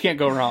can't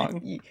go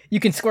wrong. You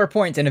can score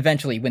points and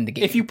eventually win the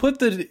game. If you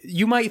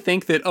you might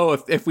think that,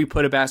 if we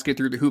put a basket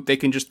through the hoop, they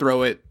can just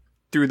throw it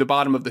through the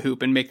bottom of the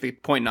hoop and make the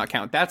point not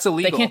count. That's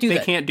illegal. They can't do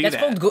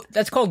that.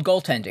 That's called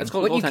goaltending.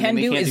 What you can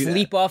do is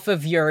leap off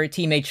of your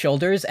teammate's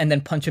shoulders and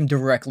then punch him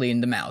directly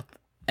in the mouth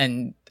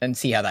and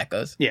see how that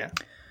goes. Yeah.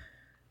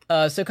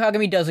 So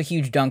Kagami does a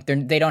huge dunk.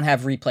 They don't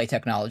have replay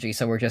technology,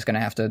 so we're just going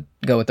to have to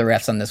go with the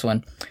refs on this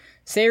one.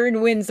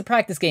 Seirin wins the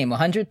practice game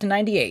 100 to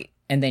 98.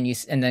 And then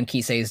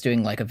Kisei is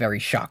doing like a very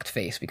shocked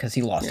face because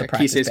he lost the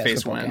practice Kisei's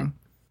basketball face game.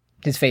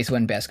 His face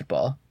won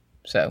basketball.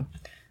 So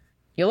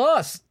you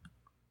lost.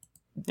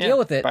 Deal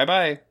with it.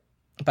 Bye-bye.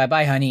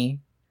 Bye-bye,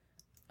 honey.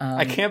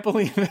 I can't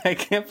believe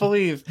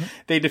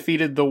they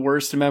defeated the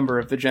worst member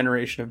of the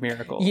Generation of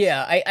Miracles.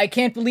 Yeah, I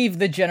can't believe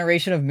the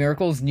Generation of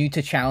Miracles knew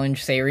to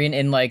challenge Seirin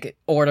in like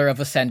order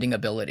of ascending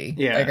ability.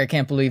 Yeah. Like I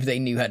can't believe they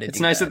knew how to do that. It's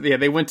nice that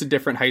they went to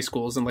different high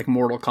schools in like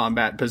Mortal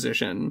Kombat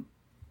position.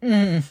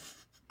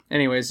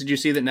 Anyways, did you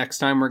see that next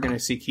time we're going to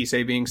see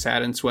Kisei being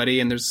sad and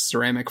sweaty and there's a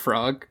ceramic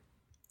frog?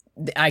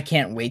 I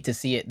can't wait to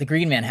see it. The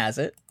Green Man has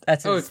it.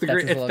 That's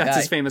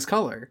his famous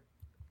color.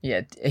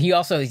 Yeah, did you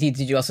also see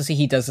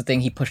he does the thing,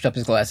 he pushed up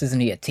his glasses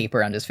and he had tape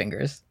around his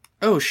fingers?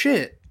 Oh,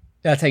 shit.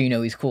 That's how you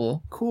know he's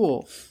cool.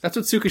 Cool. That's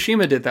what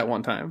Tsukushima did that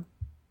one time.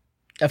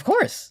 Of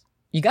course.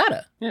 You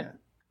gotta. Yeah.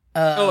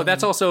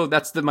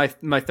 That's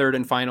my third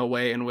and final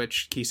way in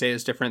which Kisei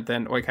is different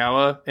than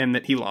Oikawa, and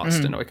that he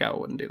lost and Oikawa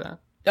wouldn't do that.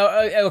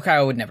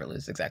 Oikawa would never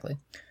lose, exactly.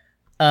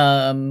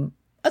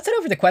 Let's head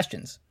over to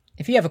questions.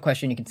 If you have a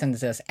question, you can send it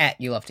to us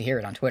at You Love to Hear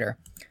It on Twitter.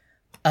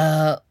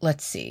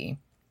 Let's see.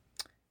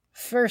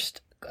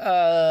 First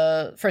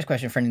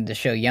question, friend of the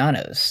show,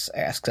 Janos,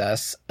 asks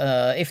us,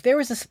 if there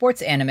was a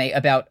sports anime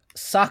about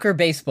soccer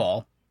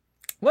baseball,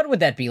 what would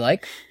that be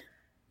like?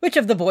 Which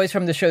of the boys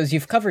from the shows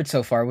you've covered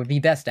so far would be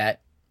best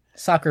at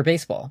soccer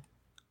baseball?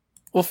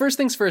 Well, first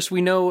things first, we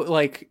know,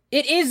 like...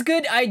 It is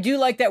good. I do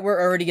like that we're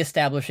already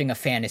establishing a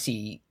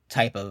fantasy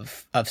type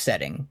of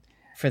setting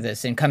for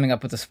this and coming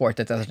up with a sport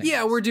that doesn't exist.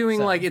 Yeah, we're doing,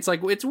 it's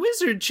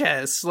wizard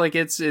chess. Like,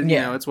 it's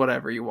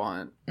whatever you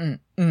want.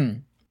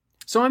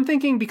 So I'm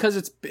thinking, because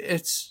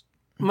it's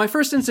my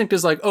first instinct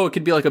is like, it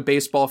could be like a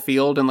baseball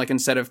field, and like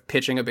instead of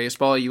pitching a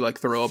baseball, you like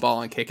throw a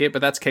ball and kick it,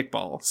 but that's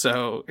kickball,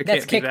 so it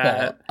can't be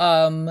that.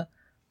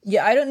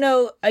 Yeah, I don't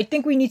know. I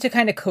think we need to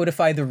kind of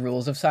codify the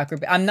rules of soccer.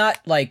 I'm not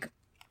like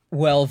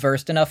well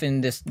versed enough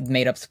in this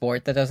made up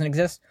sport that doesn't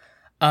exist.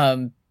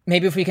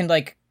 Maybe if we can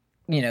like,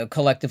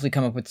 collectively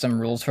come up with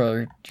some rules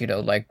for,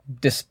 like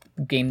this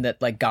game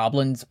that like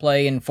goblins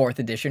play in 4th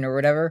edition or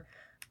whatever.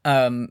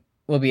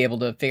 We'll be able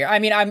to figure. I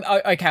mean,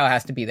 Oikawa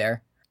has to be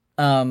there.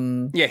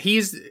 Yeah,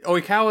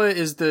 Oikawa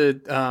is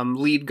the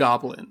lead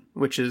goblin,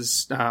 which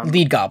is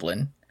lead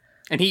goblin,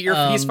 and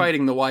he's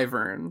fighting the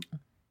wyvern.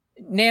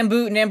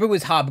 Nambu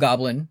is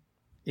hobgoblin.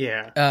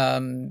 Yeah.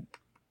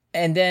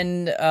 And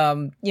then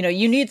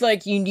you need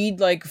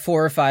like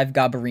 4 or 5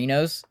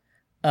 Gabarinos.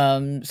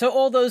 So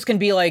all those can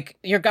be like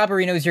your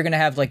Gabarinos. You're gonna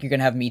have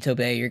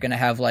Mitobe. You're gonna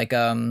have like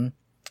I don't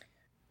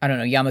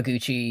know,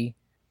 Yamaguchi.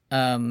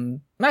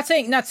 Not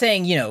saying a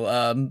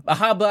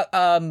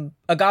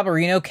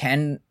Gabarino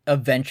can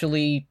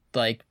eventually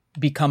like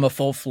become a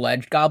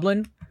full-fledged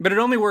goblin. But it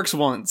only works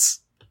once.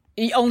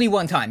 Only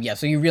one time, yeah.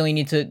 So you really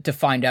need to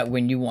find out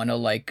when you want to,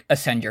 like,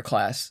 ascend your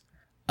class.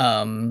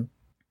 Can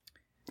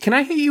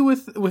I hit you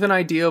with an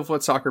idea of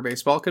what soccer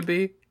baseball could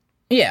be?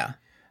 Yeah.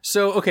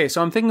 So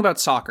I'm thinking about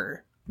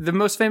soccer. The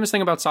most famous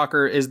thing about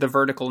soccer is the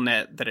vertical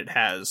net that it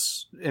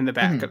has in the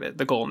back of it,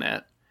 the goal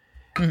net.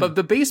 But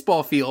the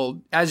baseball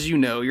field, as you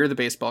know, you're the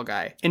baseball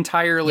guy,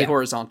 entirely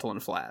horizontal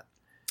and flat.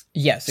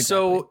 Yes, exactly.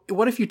 So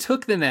what if you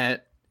took the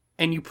net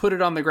and you put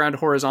it on the ground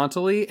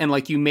horizontally and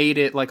like you made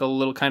it like a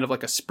little kind of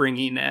like a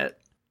springy net?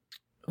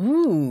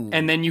 Ooh.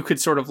 And then you could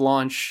sort of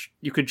launch,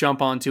 you could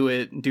jump onto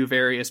it and do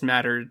various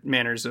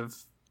manners of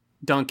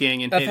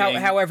dunking and hitting.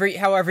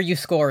 However you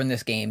score in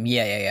this game.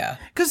 Yeah.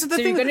 Because the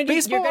thing is,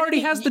 baseball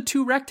already has the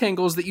two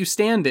rectangles that you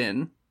stand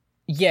in.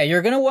 Yeah,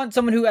 you're going to want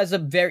someone who has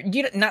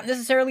not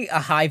necessarily a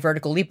high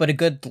vertical leap, but a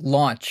good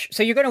launch.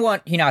 So you're going to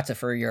want Hinata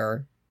for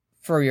your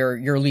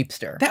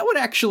leapster. That would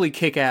actually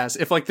kick ass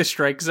if like the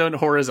strike zone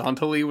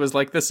horizontally was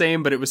like the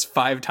same, but it was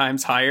 5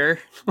 times higher.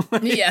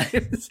 Yeah.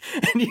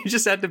 And you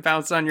just had to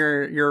bounce on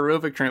your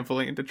aerobic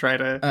trampoline to try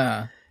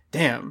to...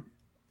 Damn.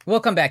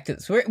 We'll come back to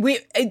this. We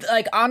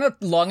like on a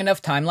long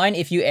enough timeline,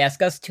 if you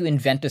ask us to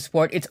invent a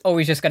sport, it's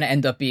always just going to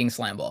end up being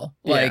slam-ball.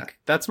 Like,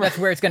 that's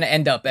where it's going to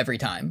end up every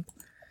time.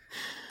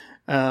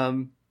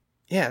 Because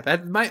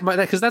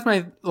that's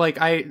my, like,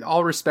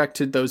 all respect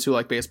to those who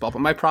like baseball, but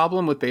my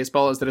problem with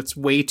baseball is that it's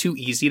way too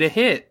easy to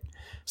hit.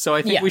 So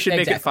I think we should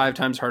make it 5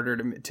 times harder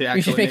to actually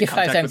we should make it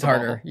 5 times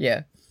harder. Ball.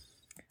 Yeah.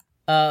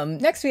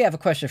 Next we have a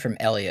question from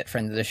Elliot,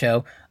 friend of the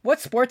show. What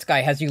sports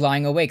guy has you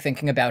lying awake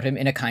thinking about him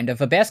in a kind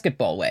of a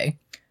basketball way?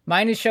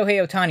 Mine is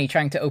Shohei Ohtani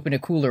trying to open a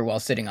cooler while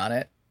sitting on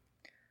it.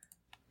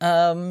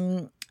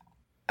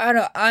 I don't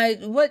know.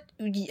 What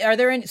are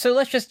there any? So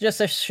let's just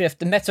a shift.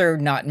 The Mets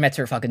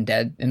are fucking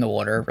dead in the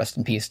water. Rest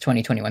in peace.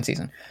 2021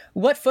 season.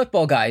 What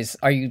football guys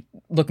are you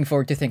looking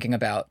forward to thinking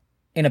about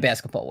in a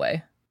basketball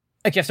way?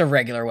 Like just a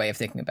regular way of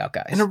thinking about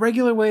guys. In a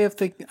regular way of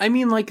thinking, I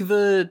mean, like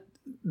the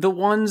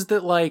ones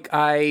that like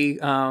I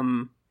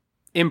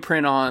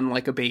imprint on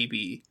like a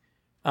baby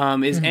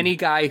is any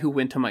guy who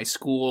went to my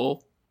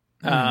school,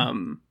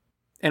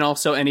 and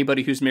also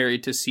anybody who's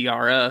married to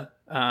Ciara,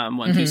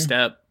 1-2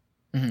 Step.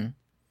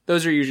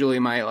 Those are usually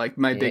my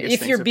biggest.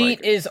 If your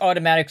beat is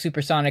automatic,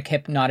 supersonic,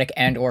 hypnotic,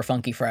 and or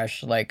funky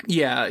fresh, like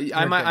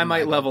I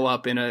might level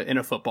up in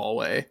a football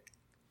way.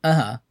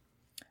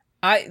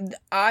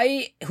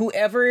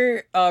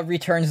 Whoever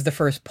returns the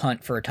first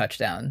punt for a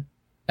touchdown,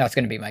 that's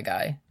going to be my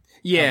guy.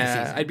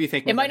 Yeah, I'd be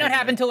thinking it might not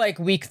happen till like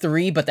week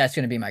 3, but that's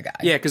going to be my guy.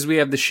 Yeah, because we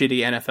have the shitty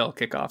NFL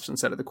kickoffs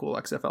instead of the cool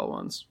XFL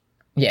ones.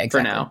 Yeah,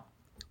 exactly. For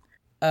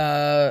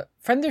now.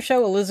 Friend of the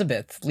show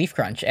Elizabeth Leaf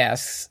Crunch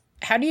asks,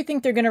 how do you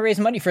think they're going to raise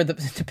money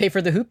to pay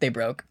for the hoop they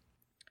broke?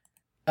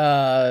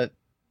 They're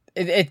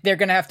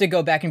going to have to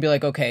go back and be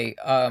like, okay,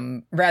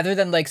 rather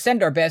than like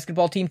send our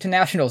basketball team to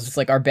nationals, it's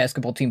like our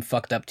basketball team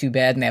fucked up too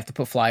bad and they have to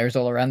put flyers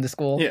all around the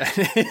school. Yeah.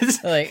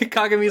 Like,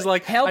 Kagami's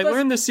like, I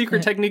learned the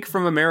secret technique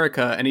from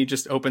America, and he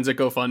just opens a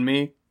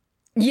GoFundMe.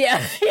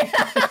 Yeah.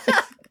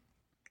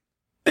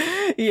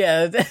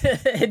 Yeah,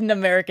 hidden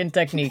American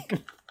technique.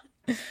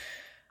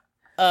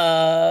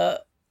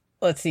 Let's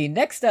see.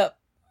 Next up,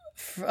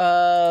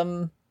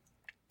 who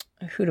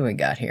do we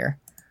got here?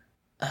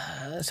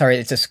 Sorry,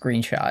 it's a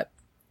screenshot.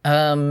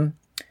 Tufster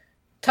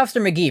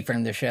McGee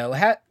from the show.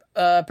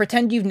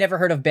 Pretend you've never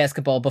heard of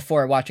basketball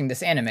before watching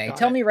this anime.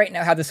 Tell me right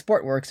now how the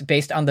sport works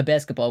based on the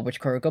basketball which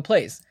Kuroko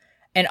plays.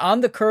 And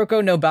on the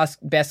Kuroko no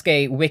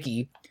Basket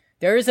wiki,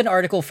 there is an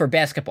article for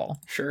basketball.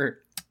 Sure.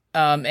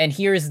 And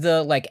here's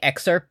the like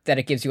excerpt that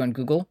it gives you on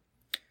Google.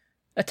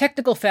 A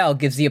technical foul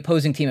gives the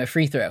opposing team a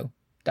free throw. ...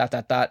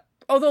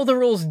 Although the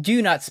rules do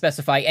not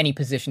specify any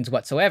positions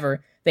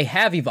whatsoever, they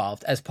have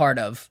evolved as part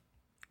of ...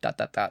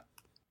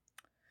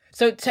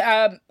 So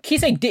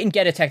Kisei didn't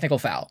get a technical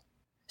foul.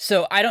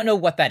 So I don't know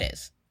what that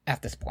is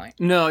at this point.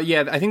 No,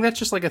 yeah, I think that's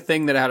just like a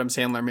thing that Adam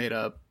Sandler made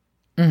up.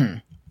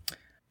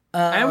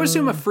 I would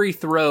assume a free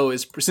throw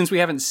is, since we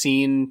haven't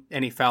seen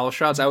any foul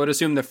shots, I would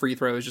assume the free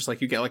throw is just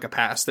like you get like a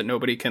pass that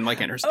nobody can like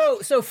intercept.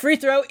 Oh, so free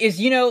throw is,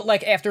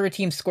 like after a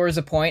team scores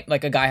a point,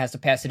 like a guy has to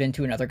pass it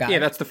into another guy. Yeah,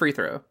 that's the free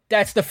throw.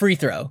 That's the free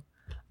throw.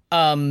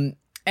 And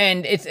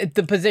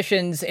the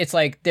positions, it's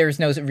like there's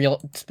no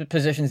real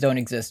positions don't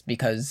exist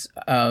because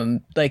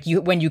like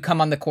when you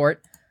come on the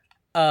court,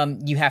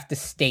 you have to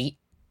state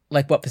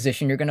like what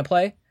position you're going to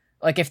play.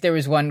 Like if there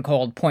was one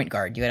called point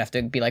guard, you would have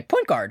to be like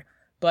point guard.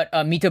 But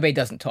Mitobe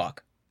doesn't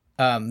talk.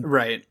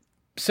 Right.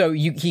 So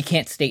he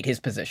can't state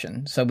his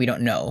position, so we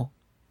don't know.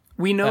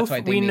 We know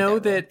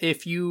that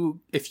if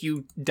you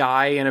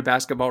die in a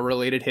basketball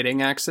related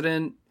hitting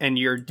accident and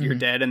you're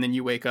dead and then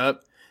you wake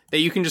up, that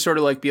you can just sort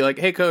of like be like,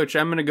 "Hey coach,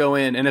 I'm going to go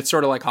in." And it's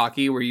sort of like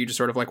hockey where you just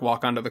sort of like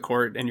walk onto the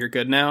court and you're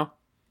good now.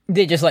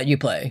 They just let you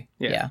play.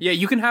 Yeah. Yeah,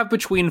 you can have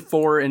between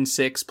 4 and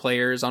 6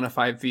 players on a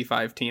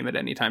 5v5 team at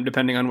any time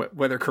depending on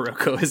whether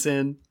Kuroko is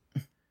in.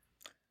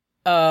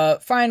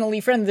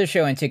 Finally, friend of the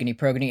show Antigone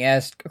Progony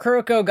asked,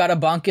 Kuroko got a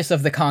bonkus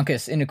of the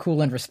conkus in a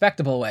cool and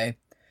respectable way.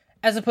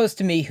 As opposed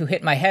to me, who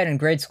hit my head in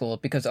grade school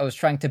because I was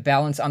trying to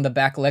balance on the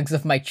back legs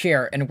of my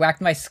chair and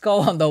whacked my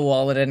skull on the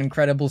wall at an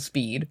incredible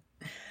speed.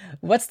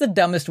 What's the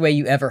dumbest way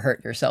you ever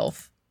hurt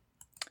yourself?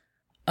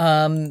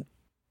 In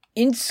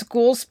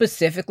school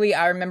specifically,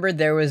 I remember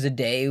there was a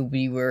day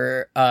we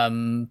were,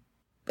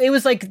 it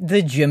was like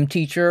the gym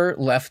teacher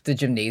left the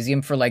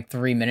gymnasium for like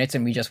 3 minutes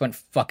and we just went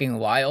fucking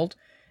wild.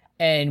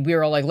 And we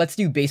were all like, let's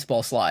do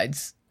baseball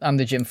slides on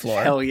the gym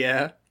floor. Hell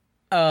yeah.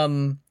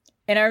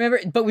 And I remember,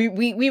 but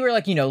we were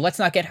like, let's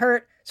not get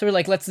hurt. So we're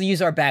like, let's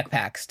use our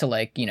backpacks to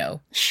like,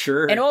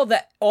 Sure. And all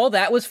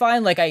that was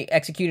fine. Like I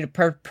executed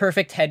a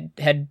perfect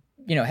head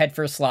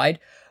first slide,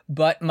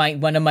 but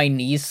one of my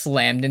knees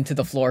slammed into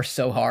the floor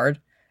so hard.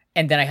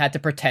 And then I had to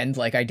pretend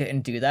like I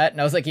didn't do that.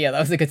 And I was like, yeah, that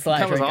was a good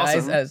slide, right,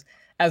 awesome. guys?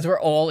 As we're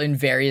all in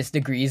various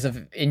degrees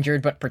of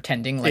injured, but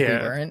pretending like we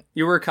weren't.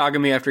 You were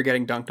Kagami after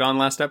getting dunked on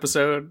last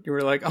episode. You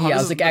were like, oh, yeah, I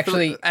was like,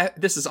 actually,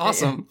 this is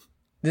awesome.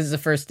 This is the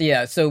first,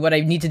 So what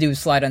I need to do is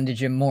slide on the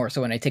gym more.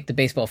 So when I take the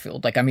baseball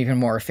field, like I'm even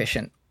more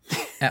efficient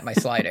at my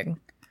sliding.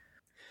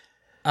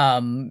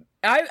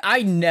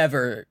 I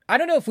never, I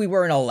don't know if we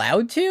weren't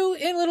allowed to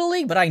in Little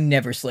League, but I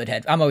never slid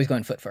head. I'm always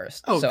going foot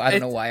first. So I don't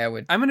know why I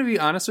would. I'm going to be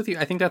honest with you.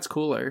 I think that's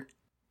cooler.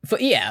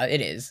 Yeah,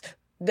 it is.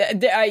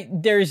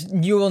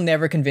 You will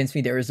never convince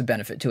me there is a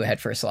benefit to a head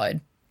first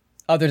slide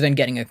other than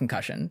getting a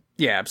concussion.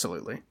 Yeah,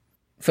 absolutely.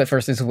 Foot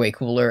first is way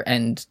cooler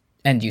and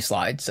you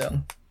slide.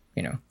 So,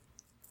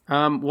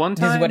 one time,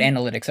 this is what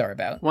analytics are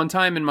about. One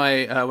time in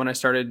my when I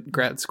started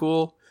grad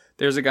school,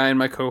 there's a guy in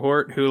my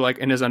cohort who, like,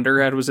 in his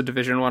undergrad was a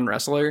Division I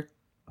wrestler.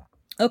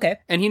 Okay,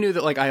 and he knew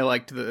that like I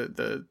liked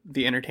the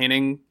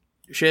entertaining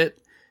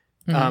shit,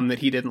 that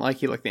he didn't like.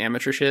 He liked the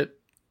amateur shit.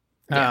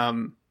 Yeah.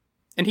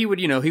 And he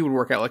would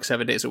work out like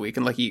 7 days a week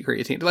and like eat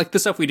creatine, like the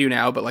stuff we do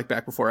now, but like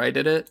back before I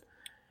did it.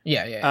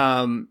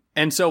 Yeah.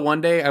 And so one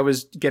day I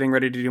was getting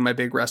ready to do my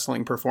big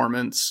wrestling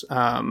performance,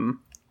 and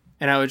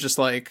I was just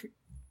like,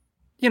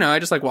 I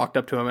just like walked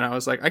up to him and I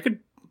was like, I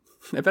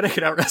bet I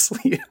could out wrestle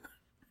you.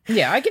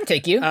 Yeah, I can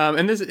take you.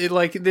 And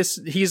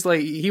he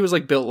was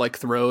like built like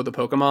Throw the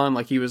Pokemon,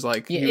 like he was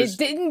like. Yeah,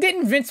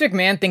 didn't Vince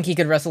McMahon think he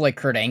could wrestle like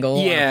Kurt Angle?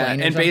 Yeah,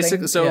 on a plane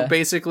and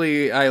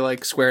basically, I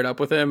like squared up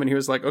with him, and he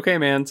was like, "Okay,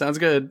 man, sounds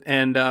good."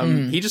 And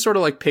he just sort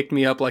of like picked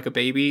me up like a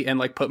baby and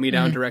like put me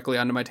down directly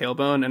onto my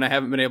tailbone, and I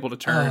haven't been able to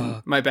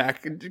turn my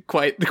back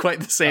quite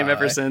the same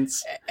ever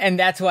since. And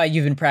that's why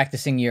you've been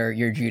practicing your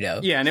judo.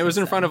 Yeah, and it was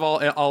in front of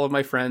all of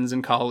my friends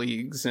and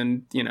colleagues,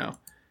 and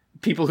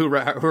people who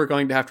are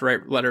going to have to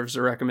write letters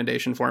of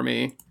recommendation for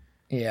me.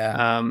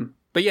 Yeah.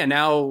 But yeah,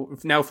 now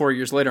 4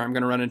 years later, I'm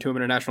going to run into him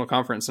at a national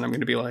conference, and I'm going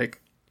to be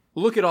like,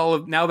 look at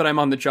now that I'm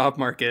on the job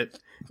market,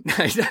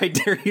 I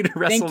dare you to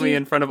wrestle me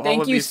in front of all of these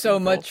people. Thank you so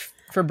much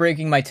for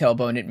breaking my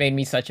tailbone. It made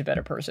me such a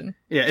better person.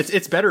 Yeah,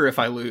 it's better if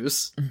I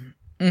lose.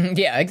 Mm-hmm.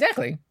 Yeah,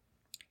 exactly.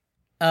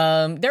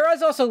 There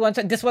was also one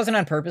time, this wasn't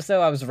on purpose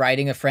though, I was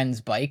riding a friend's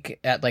bike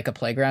at like a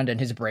playground and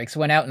his brakes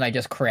went out and I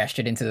just crashed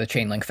it into the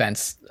chain link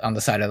fence on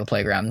the side of the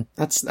playground.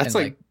 That's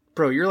like,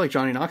 bro, you're like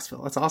Johnny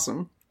Knoxville. That's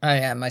awesome. I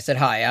am. I said,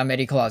 hi, I'm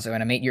Eddie Colazo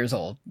and I'm 8 years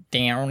old.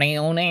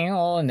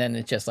 And then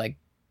it's just like,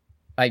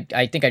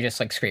 I think I just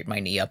like scraped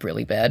my knee up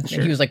really bad. Sure.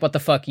 And he was like, what the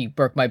fuck, you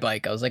broke my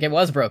bike. I was like, it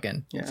was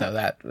broken. Yeah. So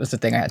that was the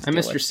thing I had to do.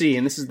 I'm Mr. C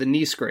and this is the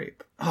knee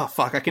scrape. Oh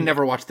fuck, I can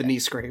never watch the knee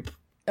scrape.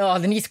 Oh,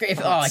 the knee scrape.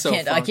 I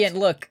can't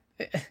look.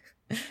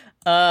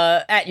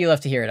 At You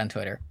Love to Hear It on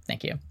Twitter.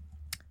 Thank you.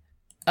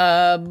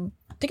 I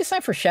think it's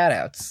time for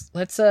shoutouts.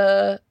 Let's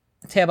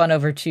tab on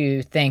over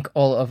to thank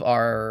all of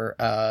our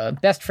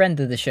best friend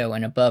of the show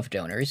and above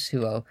donors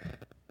who,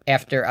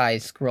 after I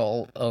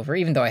scroll over,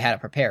 even though I had it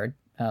prepared,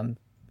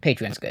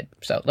 Patreon's good.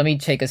 So let me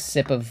take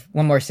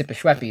one more sip of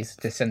Schweppes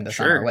to send this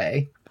on our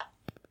way.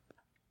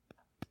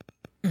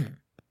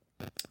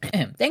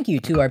 Thank you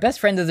to our best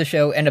friend of the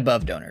show and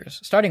above donors,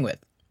 starting with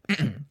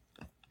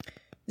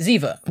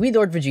Ziva, We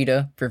Lord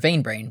Vegeta, for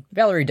Vainbrain,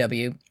 Valerie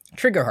W,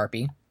 Trigger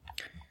Harpy.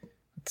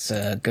 Let's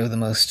go the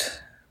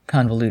most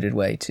convoluted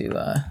way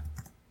to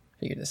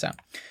figure this out.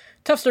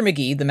 Tuffster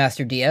McGee, the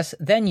Master DS,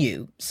 Then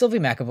You, Sylvie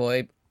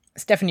McAvoy,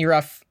 Stephanie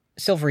Ruff,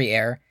 Silvery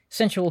Air,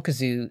 Sensual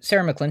Kazoo,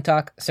 Sarah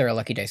McClintock, Sarah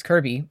Lucky Dice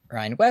Kirby,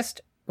 Ryan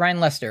West, Ryan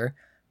Lester,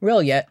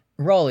 Rilliet,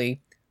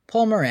 Raleigh,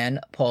 Paul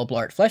Moran, Paul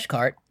Blart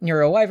Fleshcart,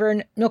 Nero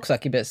Wyvern, Milk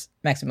Succubus,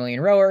 Maximilian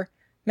Rower,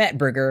 Matt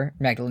Brigger,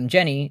 Magdalene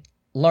Jenny,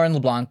 Lauren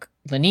LeBlanc,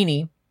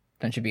 Lanini,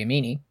 Don't You Be a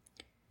Meanie,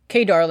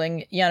 Kay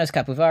Darling, Giannis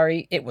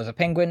Capuvari, It Was a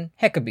Penguin,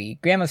 Heckabee,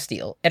 Graham of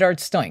Steel, Edard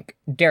Stoink,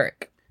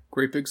 Derek,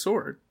 Great Big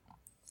Sword,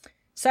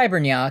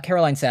 Cybernya,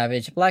 Caroline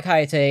Savage, Black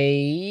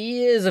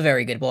Hayate is a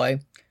very good boy,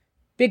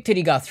 Big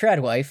Titty Goth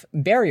Tradwife,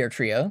 Barrier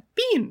Trio,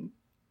 Bean,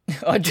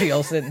 Audrey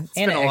Olson,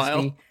 Anna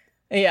XP,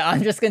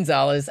 Andres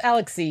Gonzalez,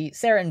 Alex C.,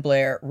 Sarah and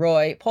Blair,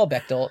 Roy, Paul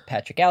Bechtel,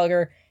 Patrick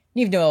Gallagher,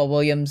 Neve Noel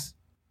Williams,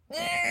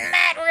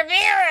 Matt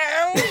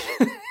Rivero.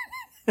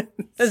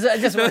 I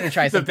just wanted to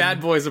try something. The bad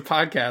boys of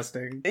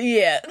podcasting.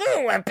 Yeah.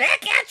 Ooh, we're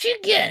back at you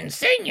again,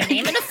 saying your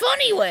name in a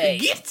funny way.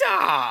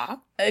 Guitar!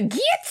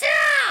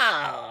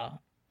 Guitar!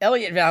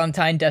 Elliot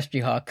Valentine,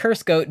 Destry Hawk,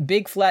 Curse Goat,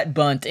 Big Flat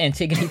Bunt,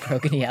 Antigone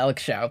Progony,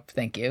 Alex Schaup.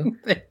 Thank you.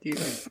 Thank you.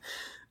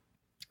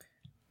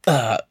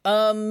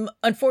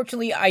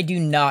 Unfortunately, I do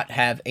not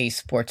have a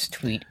sports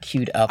tweet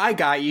queued up. I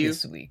got you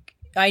this week.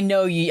 I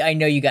know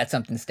you got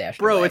something stashed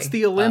Bro, away. It's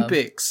the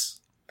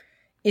Olympics.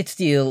 It's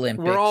the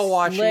Olympics. We're all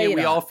watching it.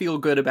 We all feel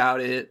good about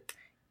it.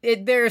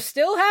 They're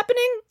still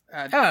happening?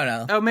 I don't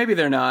know. Oh, maybe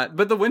they're not.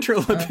 But the Winter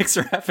Olympics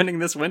are happening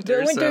this winter.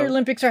 The Winter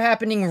Olympics are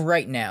happening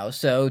right now.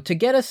 So to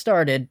get us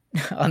started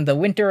on the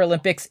Winter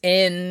Olympics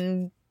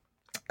in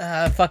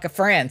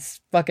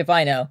France. Fuck if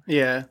I know.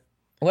 Yeah.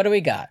 What do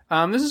we got?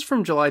 This is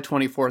from July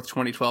 24th,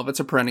 2012. It's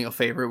a perennial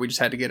favorite. We just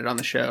had to get it on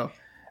the show.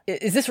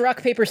 Is this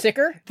rock, paper,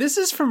 sicker? This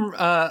is from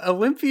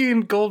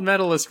Olympian gold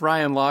medalist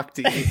Ryan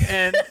Lochte.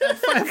 And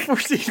at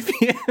 5:14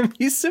 p.m.,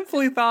 he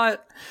simply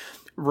thought,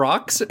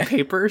 rocks,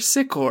 paper,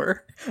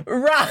 sickor.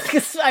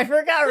 Rocks! I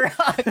forgot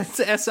rocks!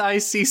 It's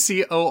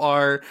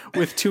SICCOR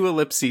with 2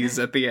 ellipses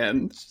at the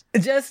end.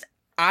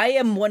 I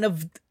am one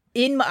of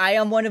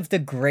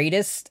the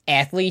greatest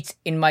athletes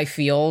in my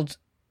field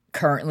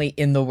currently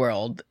in the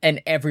world,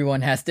 and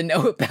everyone has to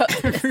know about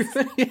this.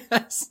 Everybody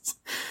has.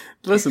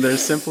 Listen,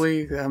 there's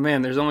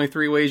there's only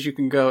 3 ways you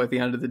can go at the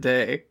end of the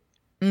day.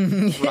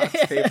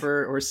 Rocks,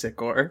 paper, or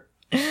sickor.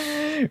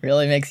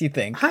 Really makes you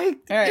think.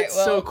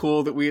 So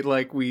cool that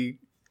we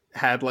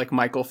had like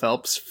Michael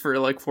Phelps for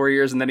like 4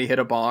 years, and then he hit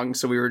a bong,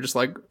 so we were just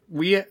like,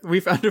 we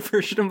found a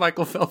version of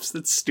Michael Phelps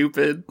that's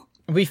stupid.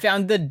 We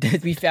found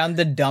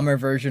the dumber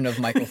version of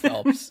Michael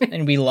Phelps,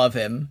 and we love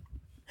him.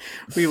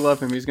 We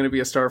love him. He's going to be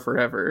a star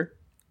forever.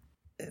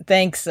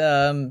 Thanks,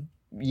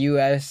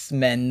 U.S.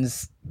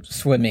 men's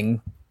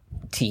swimming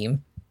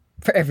team,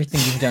 for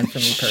everything you've done for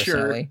me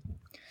personally.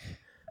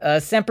 Sure.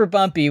 Semper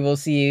Bumpy, we'll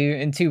see you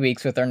in 2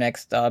 weeks with our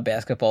next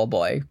Basketball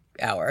Boy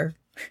hour.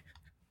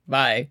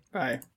 Bye. Bye.